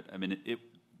than me, but I mean,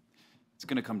 it's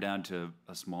going to come down to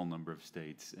a small number of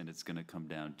states, and it's going to come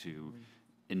down to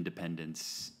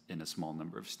independents in a small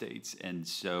number of states. And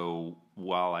so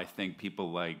while I think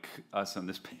people like us on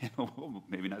this panel,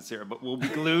 maybe not Sara, but we'll be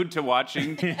glued to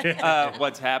watching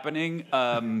what's happening.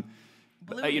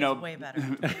 Blue is way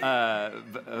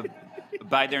better.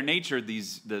 By their nature,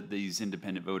 these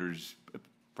independent voters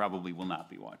probably will not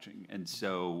be watching. And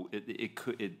so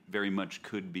it very much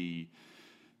could be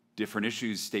different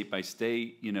issues state by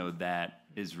state, that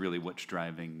is really what's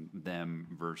driving them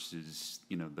versus,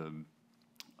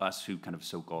 us who kind of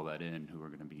soak all that in, who are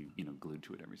going to be, glued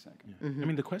to it every second. Yeah. I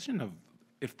mean, the question of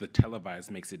if the televised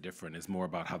makes it different is more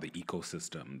about how the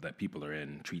ecosystem that people are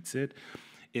in treats it.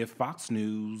 If Fox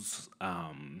News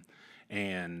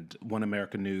and One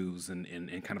America News and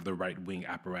kind of the right-wing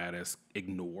apparatus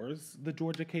ignores the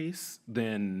Georgia case,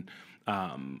 then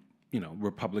a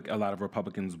lot of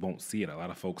Republicans won't see it. A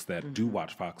lot of folks that do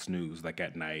watch Fox News, like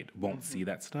at night, won't see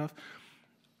that stuff.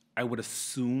 I would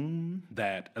assume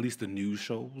that at least the news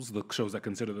shows, the shows that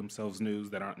consider themselves news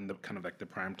that aren't in the kind of like the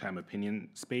primetime opinion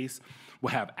space, will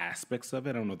have aspects of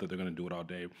it. I don't know that they're going to do it all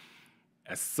day.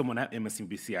 as someone at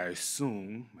MSNBC, I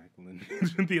assume, Michael and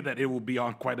Cynthia, that it will be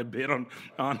on quite a bit, on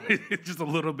just a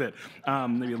little bit.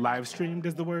 Maybe live streamed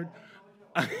is the word.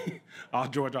 All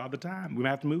Georgia all the time. We might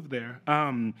have to move there.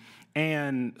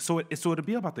 And so it'll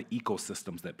be about the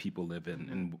ecosystems that people live in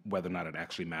and whether or not it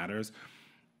actually matters.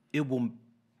 It will,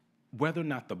 whether or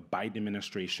not the Biden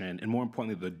administration, and more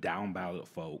importantly, the down-ballot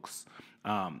folks,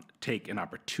 take an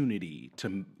opportunity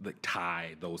to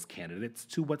tie those candidates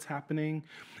to what's happening.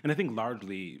 And I think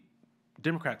largely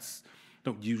Democrats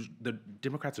the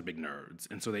Democrats are big nerds,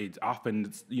 and so they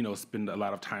often, spend a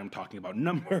lot of time talking about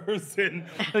numbers, and,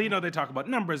 they talk about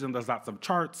numbers, and there's lots of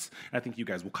charts. I think you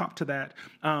guys will cop to that.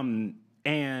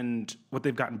 And what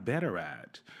they've gotten better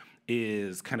at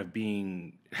is kind of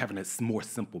having a more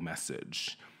simple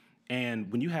message.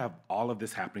 And when you have all of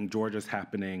this happening, Georgia's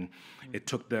happening, it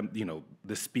took them,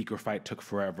 the speaker fight took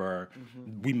forever.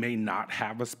 We may not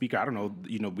have a speaker. I don't know,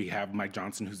 we have Mike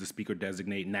Johnson, who's the speaker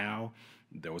designate now.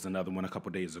 There was another one a couple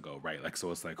days ago, right?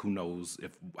 So it's like, who knows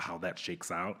how that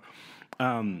shakes out.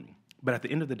 But at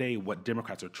the end of the day, what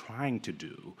Democrats are trying to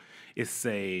do is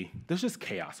say, there's just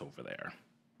chaos over there,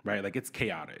 right? It's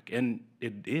chaotic, and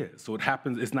it is. So it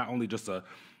happens, it's not only just a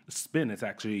spin, it's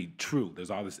actually true. There's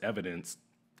all this evidence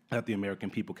that the American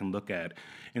people can look at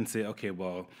and say, okay,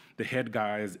 well, the head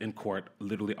guy is in court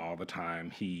literally all the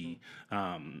time. He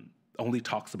only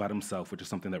talks about himself, which is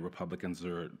something that Republicans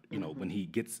are, when he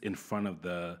gets in front of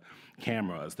the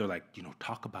cameras, they're like,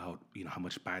 talk about, how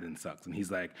much Biden sucks. And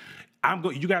he's like, I'm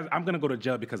going to go to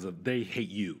jail because they hate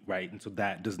you, right? And so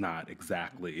that does not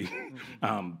exactly,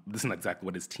 this is not exactly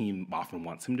what his team often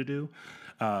wants him to do.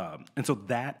 And so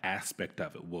that aspect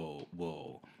of it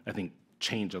will, I think,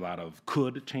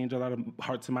 could change a lot of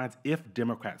hearts and minds if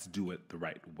Democrats do it the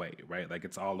right way, right?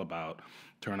 It's all about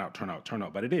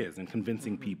turnout, but it is, and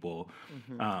convincing people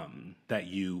that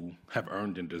you have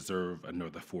earned and deserve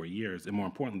another 4 years, and more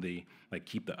importantly,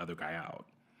 keep the other guy out.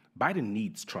 Biden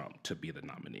needs Trump to be the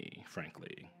nominee,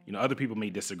 frankly. Other people may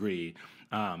disagree.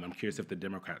 I'm curious if the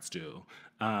Democrats do.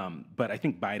 But I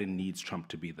think Biden needs Trump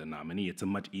to be the nominee. It's a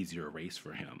much easier race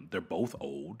for him. They're both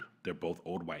old. They're both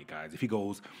old white guys. If he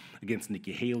goes against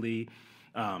Nikki Haley,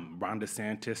 Ron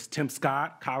DeSantis, Tim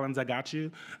Scott, Collins, I got you.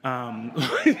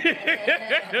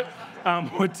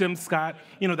 With Tim Scott,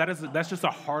 that's just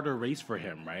a harder race for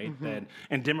him, right?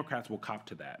 And Democrats will cop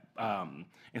to that.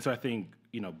 And so I think,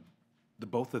 the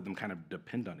both of them kind of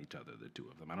depend on each other, the two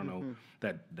of them. I don't know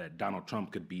that Donald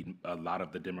Trump could beat a lot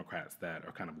of the Democrats that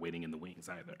are kind of waiting in the wings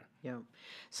either. Yeah.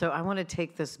 So I want to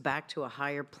take this back to a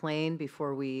higher plane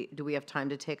before do we have time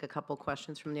to take a couple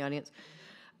questions from the audience?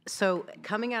 So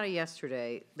coming out of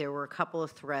yesterday, there were a couple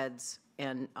of threads,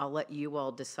 and I'll let you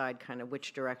all decide kind of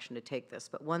which direction to take this.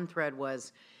 But one thread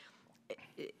was,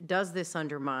 does this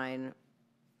undermine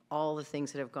all the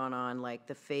things that have gone on, like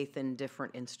the faith in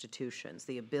different institutions,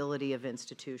 the ability of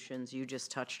institutions? You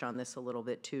just touched on this a little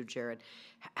bit too, Jarrod.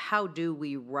 How do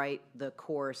we write the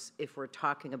course if we're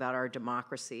talking about our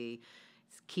democracy,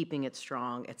 keeping it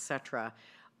strong, et cetera?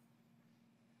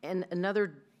 And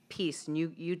another piece, and you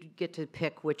get to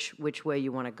pick which way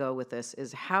you want to go with this,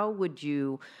 is how would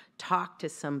you talk to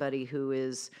somebody who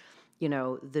is,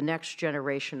 the next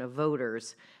generation of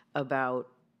voters about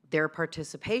their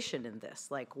participation in this?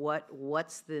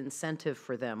 What's the incentive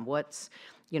for them?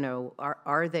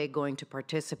 Are they going to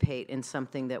participate in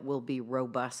something that will be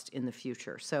robust in the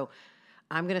future? So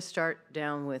I'm going to start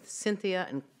down with Cynthia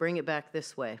and bring it back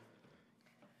this way.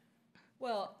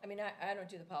 Well, I don't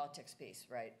do the politics piece,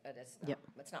 right?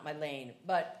 That's not my lane.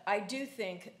 But I do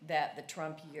think that the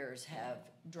Trump years have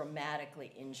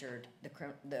dramatically injured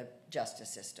the justice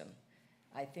system.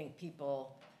 I think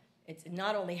it's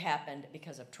not only happened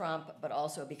because of Trump, but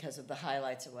also because of the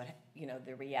highlights of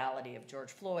the reality of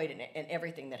George Floyd and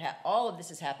everything that all of this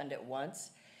has happened at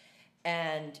once.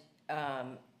 And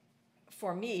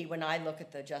for me, when I look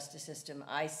at the justice system,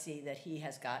 I see that he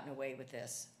has gotten away with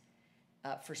this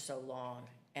for so long.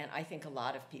 And I think a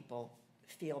lot of people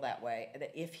feel that way,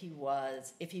 that if he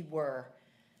were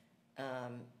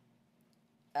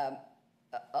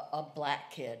a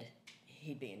black kid,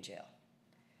 he'd be in jail,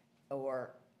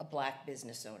 or a black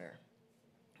business owner,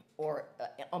 or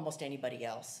almost anybody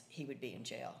else, he would be in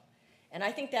jail. And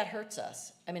I think that hurts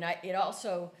us. It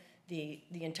also, the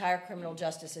entire criminal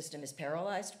justice system is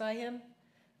paralyzed by him.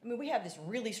 We have this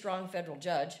really strong federal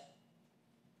judge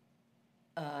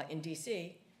in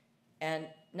D.C., and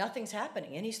nothing's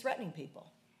happening, and he's threatening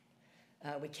people.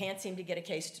 We can't seem to get a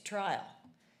case to trial.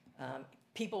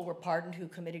 People were pardoned who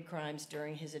committed crimes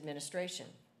during his administration.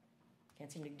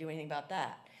 Can't seem to do anything about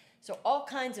that. So all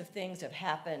kinds of things have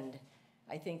happened,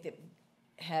 I think, that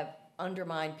have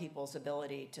undermine people's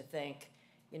ability to think,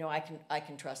 you know, I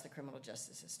can trust the criminal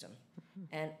justice system.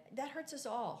 And that hurts us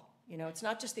all. You know, it's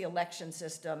not just the election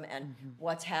system and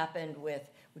what's happened with,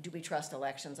 do we trust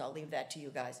elections? I'll leave that to you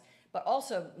guys. But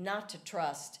also not to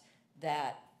trust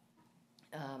that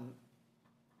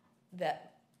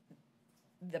that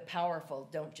the powerful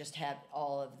don't just have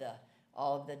all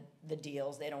of the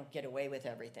deals. They don't get away with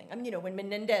everything. I mean, you know, when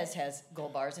Menendez has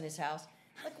gold bars in his house,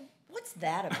 like, what's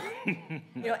that about?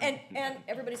 You know, and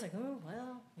everybody's like, oh,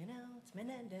 well, you know, it's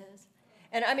Menendez.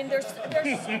 And I mean, there's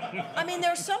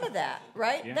some of that,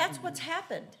 right? Yeah. That's what's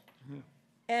happened.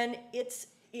 And it's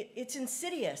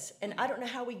insidious. And I don't know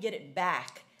how we get it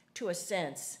back to a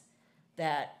sense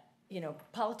that, you know,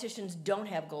 politicians don't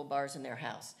have gold bars in their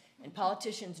house. And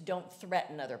politicians don't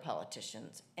threaten other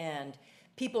politicians. And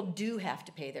people do have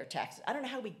to pay their taxes. I don't know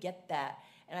how we get that.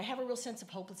 And I have a real sense of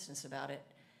hopelessness about it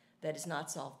that is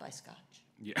not solved by Scotch.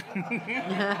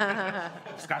 Yeah.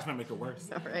 Scotch might make it worse.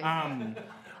 Right.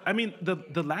 I mean,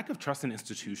 the lack of trust in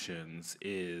institutions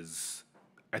is,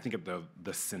 I think, at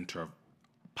the center of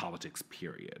politics,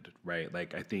 period, right?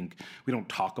 Like, I think we don't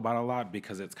talk about it a lot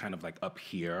because it's kind of like up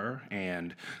here,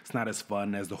 and it's not as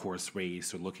fun as the horse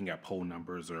race or looking at poll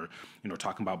numbers or, you know,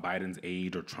 talking about Biden's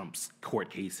age or Trump's court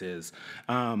cases.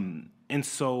 And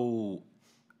so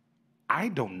I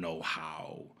don't know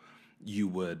how we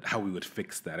would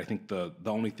fix that. I think the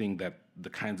only thing that the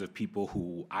kinds of people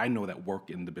who I know that work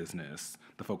in the business,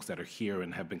 the folks that are here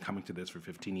and have been coming to this for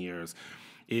 15 years,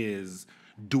 is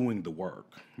doing the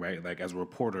work, right? Like, as a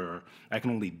reporter, I can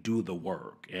only do the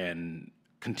work and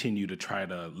continue to try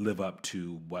to live up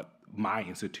to what my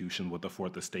institution, what the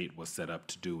Fourth Estate was set up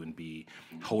to do, and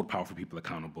hold powerful people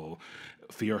accountable,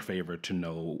 fear or favor to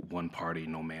no one party,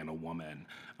 no man or woman.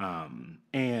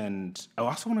 And I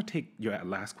also want to take your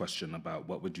last question about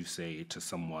what would you say to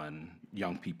someone,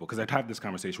 young people, because I've had this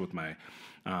conversation with my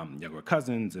younger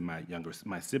cousins and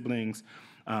my siblings,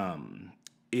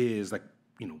 is like,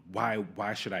 you know,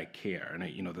 why should I care? And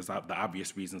you know, there's the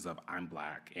obvious reasons of I'm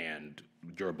Black and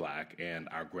you're Black and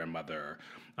our grandmother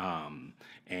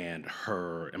and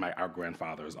our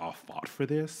grandfathers all fought for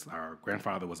this. Our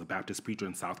grandfather was a Baptist preacher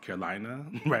in South Carolina,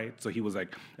 right? So he was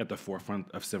like at the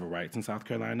forefront of civil rights in South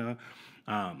Carolina.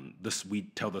 We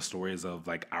tell the stories of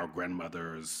like our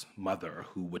grandmother's mother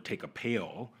who would take a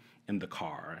pail in the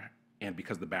car. And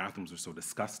because the bathrooms were so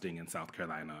disgusting in South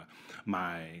Carolina,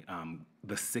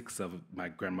 the six of my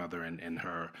grandmother and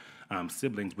her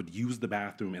siblings would use the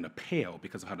bathroom in a pail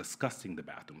because of how disgusting the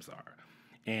bathrooms are.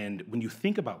 And when you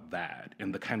think about that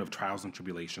and the kind of trials and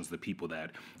tribulations the people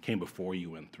that came before you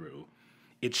went through,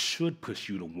 it should push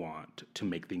you to want to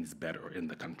make things better in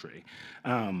the country.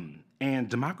 And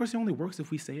democracy only works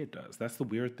if we say it does. That's the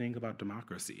weird thing about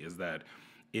democracy, is that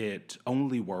it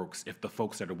only works if the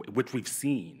folks that are, which we've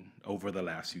seen over the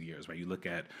last few years, right? You look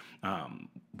at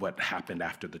what happened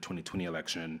after the 2020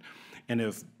 election, and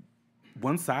if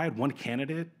one side, one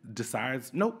candidate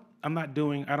decides, nope, I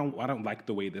don't like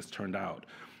the way this turned out,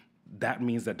 that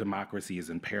means that democracy is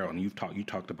in peril, and you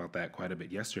talked about that quite a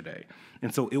bit yesterday.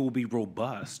 And so it will be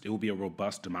robust. It will be a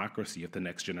robust democracy if the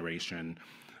next generation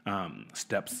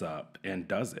steps up and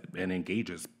does it and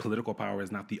engages. Political power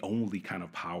is not the only kind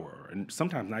of power, and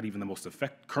sometimes not even the most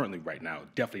currently right now,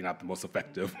 definitely not the most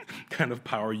effective kind of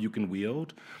power you can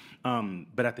wield.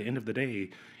 But at the end of the day,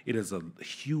 it is a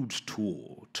huge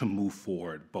tool to move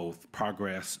forward both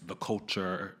progress, the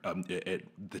culture,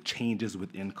 the changes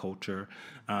within culture,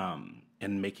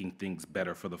 and making things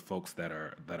better for the folks that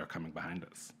are coming behind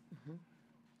us. Mm-hmm.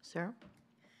 Sara?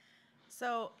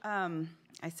 So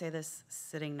I say this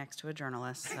sitting next to a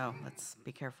journalist, so let's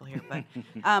be careful here. But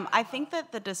I think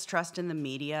that the distrust in the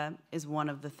media is one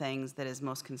of the things that is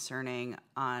most concerning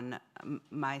on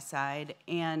my side,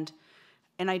 and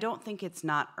I don't think it's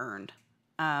not earned.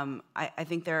 I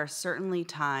think there are certainly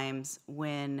times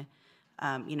when,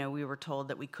 we were told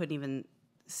that we couldn't even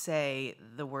say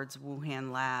the words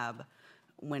Wuhan lab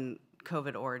when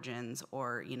COVID origins,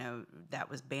 or,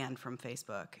 that was banned from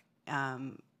Facebook.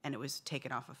 And it was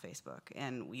taken off of Facebook,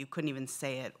 and you couldn't even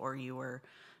say it, or you were,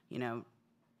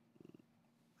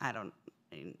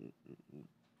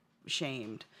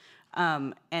 shamed.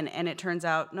 And it turns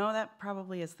out, no, that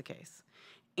probably is the case.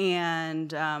 And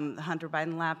the Hunter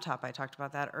Biden laptop, I talked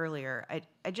about that earlier.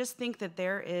 I just think that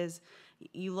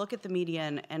you look at the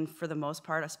media, and for the most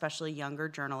part, especially younger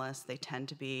journalists, they tend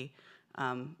to be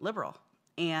liberal.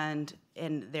 And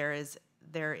there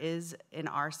is in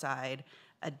our side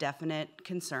a definite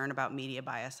concern about media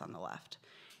bias on the left.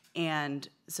 And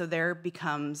so there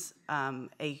becomes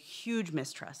a huge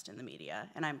mistrust in the media,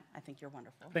 and I think you're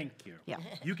wonderful. Thank you. Yeah.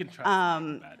 You can trust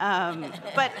me.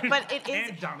 But it is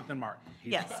And Jonathan Martin.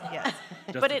 He's yes. Just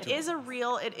But the it two is of a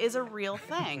real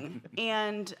thing,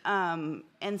 and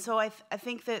so I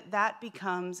think that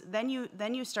becomes then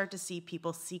you start to see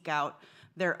people seek out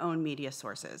their own media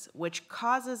sources, which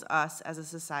causes us as a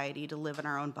society to live in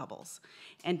our own bubbles.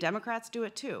 And Democrats do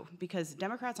it too, because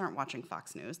Democrats aren't watching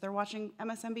Fox News, they're watching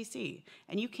MSNBC.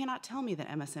 And you cannot tell me that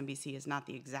MSNBC is not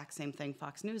the exact same thing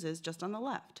Fox News is, just on the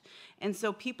left. And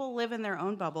so people live in their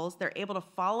own bubbles. They're able to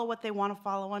follow what they want to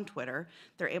follow on Twitter.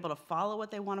 They're able to follow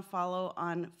what they want to follow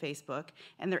on Facebook.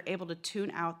 And they're able to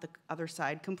tune out the other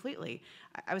side completely.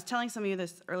 I was telling some of you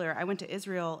this earlier. I went to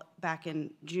Israel back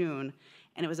in June,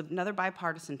 and it was another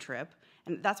bipartisan trip.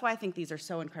 And that's why I think these are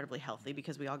so incredibly healthy,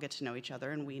 because we all get to know each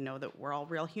other and we know that we're all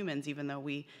real humans, even though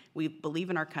we believe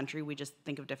in our country, we just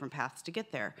think of different paths to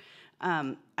get there.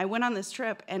 I went on this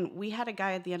trip, and we had a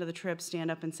guy at the end of the trip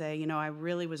stand up and say, you know, I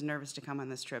really was nervous to come on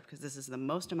this trip because this is the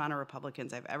most amount of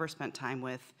Republicans I've ever spent time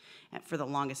with for the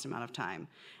longest amount of time.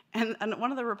 And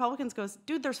one of the Republicans goes,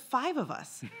 dude, there's 5 of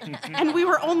us. And we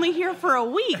were only here for a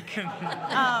week.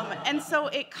 And so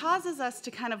it causes us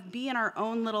to kind of be in our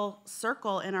own little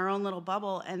circle, in our own little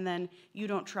bubble, and then you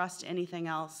don't trust anything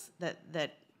else, that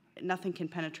nothing can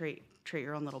penetrate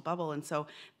your own little bubble. And so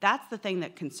that's the thing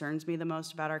that concerns me the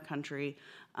most about our country,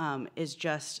 is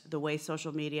just the way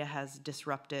social media has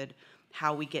disrupted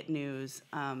how we get news,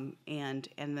 and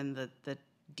then the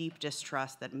deep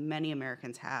distrust that many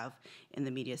Americans have in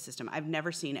the media system. I've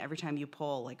never seen, every time you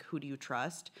poll, like, who do you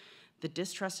trust? The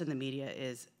distrust in the media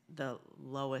is the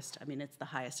lowest. I mean, it's the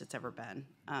highest it's ever been.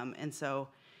 And so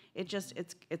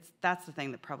that's the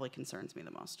thing that probably concerns me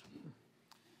the most.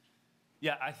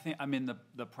 Yeah,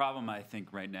 the problem I think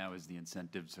right now is the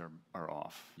incentives are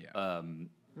off. Yeah.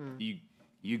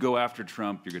 You go after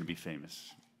Trump, you're going to be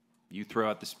famous. You throw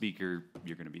out the speaker,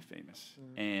 you're going to be famous.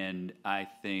 And I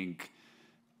think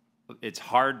it's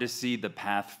hard to see the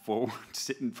path forward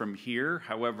sitting from here.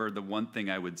 However, the one thing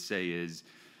I would say is,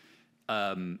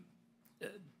 as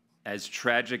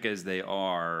tragic as they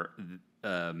are,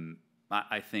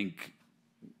 I think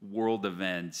world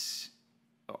events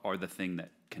are the thing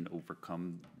that can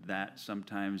overcome that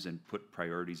sometimes and put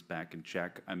priorities back in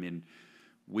check. I mean,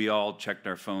 we all checked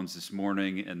our phones this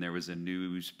morning, and there was a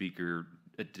new speaker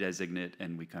designate,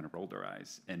 and we kind of rolled our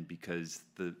eyes. And because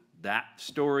that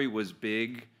story was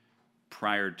big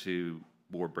prior to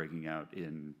war breaking out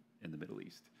in the Middle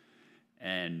East.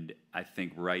 And I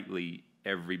think rightly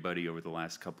everybody over the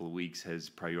last couple of weeks has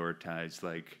prioritized,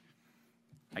 like,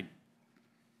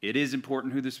 it is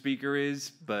important who the speaker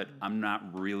is, but I'm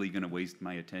not really going to waste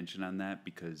my attention on that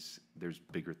because there's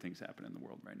bigger things happening in the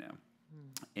world right now.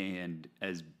 And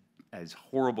as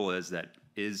horrible as that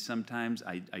is sometimes,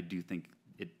 I do think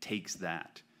it takes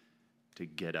that to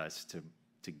get us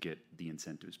to get the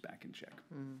incentives back in check.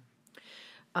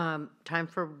 Time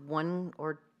for one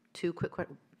or two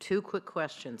quick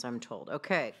questions, I'm told.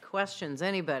 Okay, questions,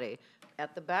 anybody?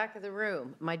 At the back of the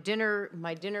room. My dinner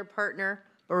partner,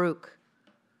 Baruch.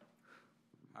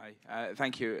 Hi,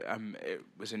 thank you. It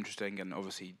was interesting and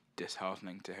obviously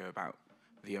disheartening to hear about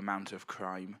the amount of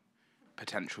crime,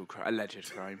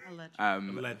 alleged crime,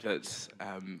 that's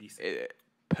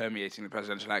permeating the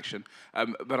presidential election.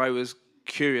 But I was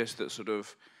curious that sort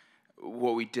of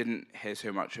what we didn't hear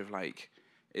so much of,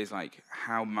 is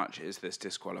how much is this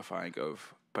disqualifying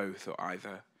of both or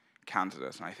either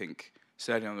candidate? And I think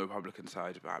certainly on the Republican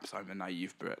side, perhaps I'm a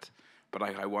naive Brit, but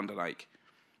I wonder,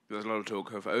 there's a lot of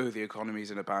talk of, the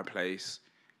economy's in a bad place,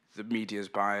 the media's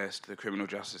biased, the criminal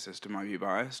justice system might be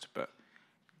biased, but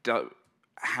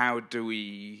how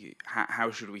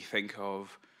should we think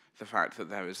of the fact that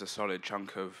there is a solid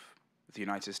chunk of the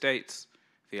United States,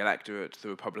 the electorate, the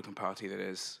Republican Party that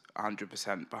is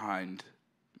 100% behind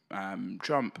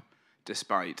Trump,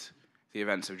 despite the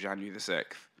events of January the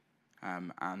 6th,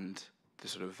 and the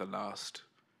sort of the last,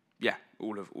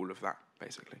 all of that,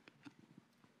 basically.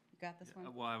 You got this one?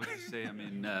 Well, I would just say,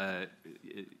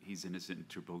 he's innocent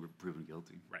until proven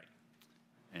guilty. Right.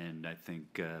 And I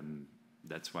think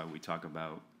that's why we talk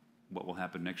about what will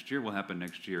happen next year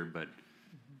but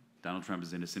Donald Trump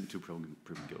is innocent until proven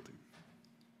guilty.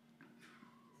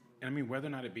 I mean, whether or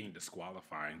not it being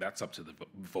disqualifying, that's up to the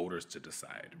voters to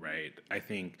decide, right? I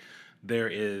think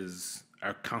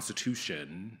our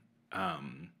Constitution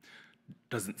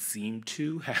doesn't seem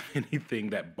to have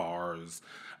anything that bars,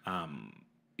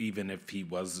 even if he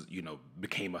was,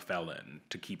 became a felon,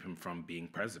 to keep him from being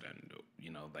president.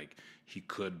 He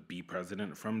could be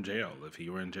president from jail if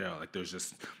he were in jail. There's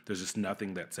just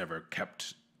nothing that's ever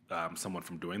kept someone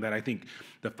from doing that. I think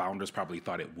the founders probably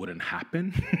thought it wouldn't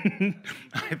happen.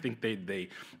 I think they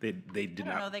did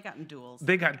not. No, they got in duels.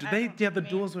 The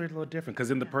duels were a little different because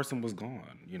then the person was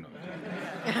gone.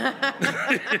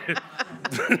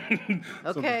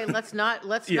 Okay, let's not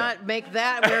make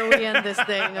that where we end this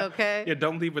thing, okay? Yeah,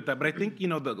 don't leave with that. But I think,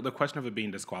 the question of it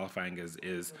being disqualifying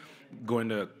is going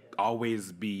to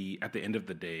always be, at the end of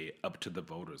the day, up to the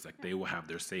voters. Like, they will have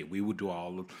their say. We will do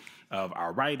all of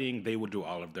our writing. They will do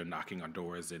all of their knocking on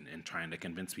doors and trying to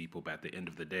convince people. But at the end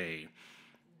of the day,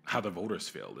 how the voters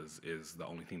feel is the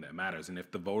only thing that matters. And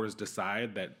if the voters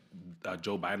decide that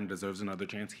Joe Biden deserves another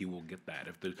chance, he will get that.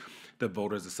 If the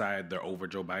voters decide they're over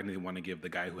Joe Biden, they want to give the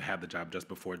guy who had the job just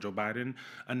before Joe Biden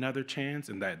another chance,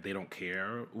 and that they don't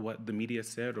care what the media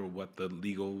said or what the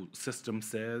legal system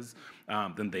says,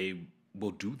 then they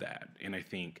will do that. And I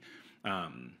think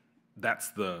that's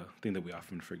the thing that we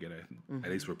often forget, at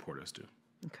least reporters do.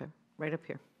 Okay, right up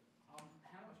here.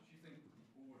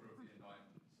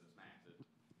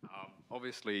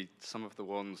 Obviously, some of the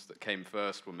ones that came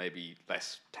first were maybe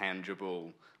less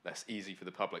tangible, less easy for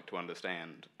the public to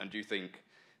understand. And do you think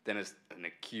then, as in a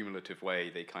cumulative way,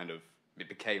 it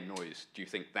became noise? Do you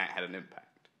think that had an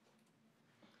impact?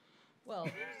 Well,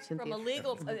 from a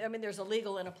legal, there's a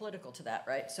legal and a political to that,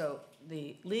 right? So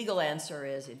the legal answer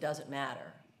is it doesn't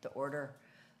matter.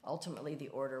 Ultimately the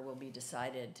order will be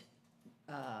decided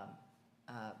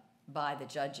by the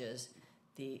judges.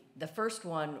 The first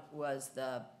one was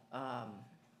the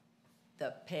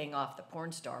paying off the porn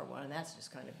star one, and that's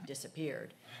just kind of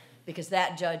disappeared because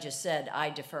that judge has said, I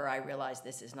defer, I realize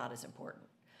this is not as important.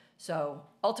 So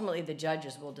ultimately the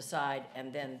judges will decide,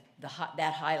 and then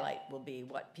that highlight will be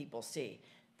what people see.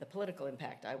 The political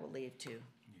impact I will leave to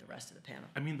the rest of the panel.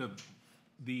 I mean,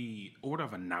 the order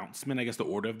of announcement, I guess the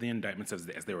order of the indictments as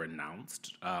they were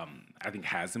announced, I think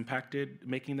has impacted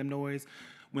making them noise.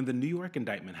 When the New York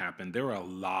indictment happened, there were a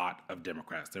lot of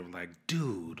Democrats that were like,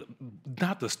 dude,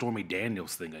 not the Stormy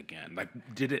Daniels thing again. Like,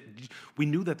 we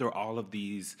knew that there were all of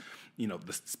these,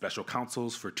 the special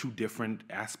counsels for two different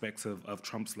aspects of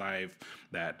Trump's life,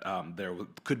 that there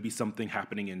could be something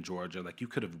happening in Georgia. Like, you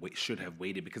should have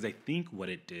waited, because I think what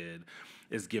it did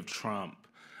is give Trump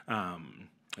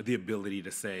the ability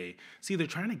to say, see, they're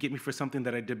trying to get me for something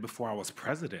that I did before I was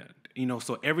president.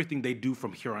 So everything they do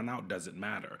from here on out doesn't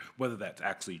matter, whether that's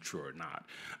actually true or not.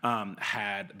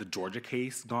 Had the Georgia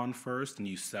case gone first, and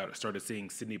you started seeing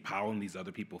Sidney Powell and these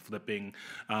other people flipping,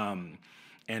 and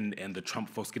the Trump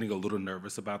folks getting a little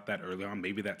nervous about that early on,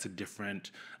 maybe that's a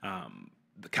different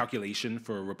the calculation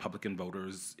for Republican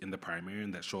voters in the primary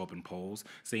and that show up in polls.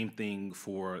 Same thing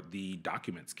for the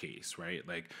documents case, right?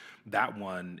 Like, that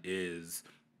one is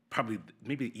probably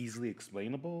maybe easily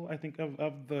explainable, I think,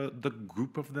 of the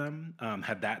group of them.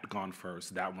 Had that gone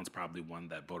first, that one's probably one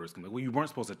that voters can be like, well, you weren't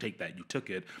supposed to take that, you took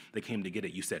it, they came to get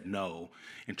it, you said no,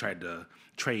 and tried to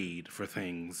trade for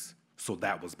things, so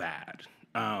that was bad.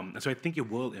 And so I think it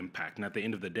will impact. And at the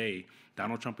end of the day,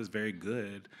 Donald Trump is very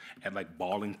good at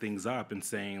balling things up and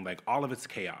saying all of it's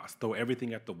chaos, throw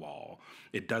everything at the wall.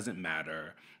 It doesn't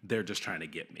matter. They're just trying to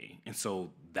get me. And so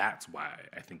that's why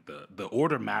I think the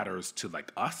order matters to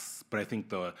us, but I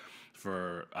think and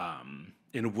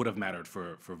it would have mattered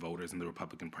for voters in the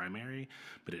Republican primary,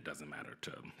 but it doesn't matter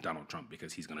to Donald Trump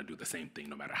because he's going to do the same thing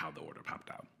no matter how the order popped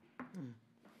out.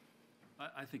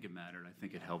 I think it mattered. I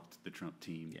think it helped the Trump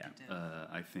team. Yeah.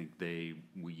 I think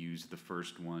we used the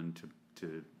first one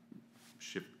to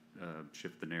shift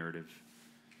the narrative,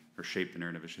 or shape the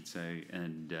narrative, I should say,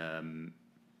 and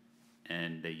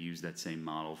they used that same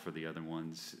model for the other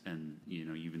ones. And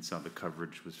you even saw the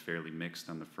coverage was fairly mixed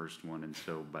on the first one, and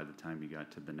so by the time you got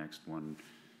to the next one,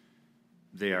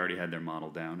 they already had their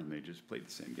model down, and they just played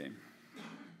the same game.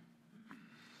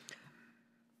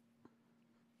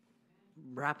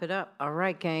 Wrap it up. All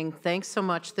right, gang. Thanks so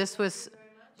much. This was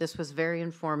very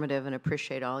informative, and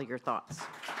appreciate all your thoughts.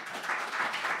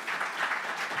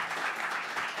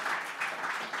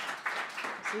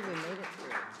 See, we made it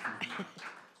through.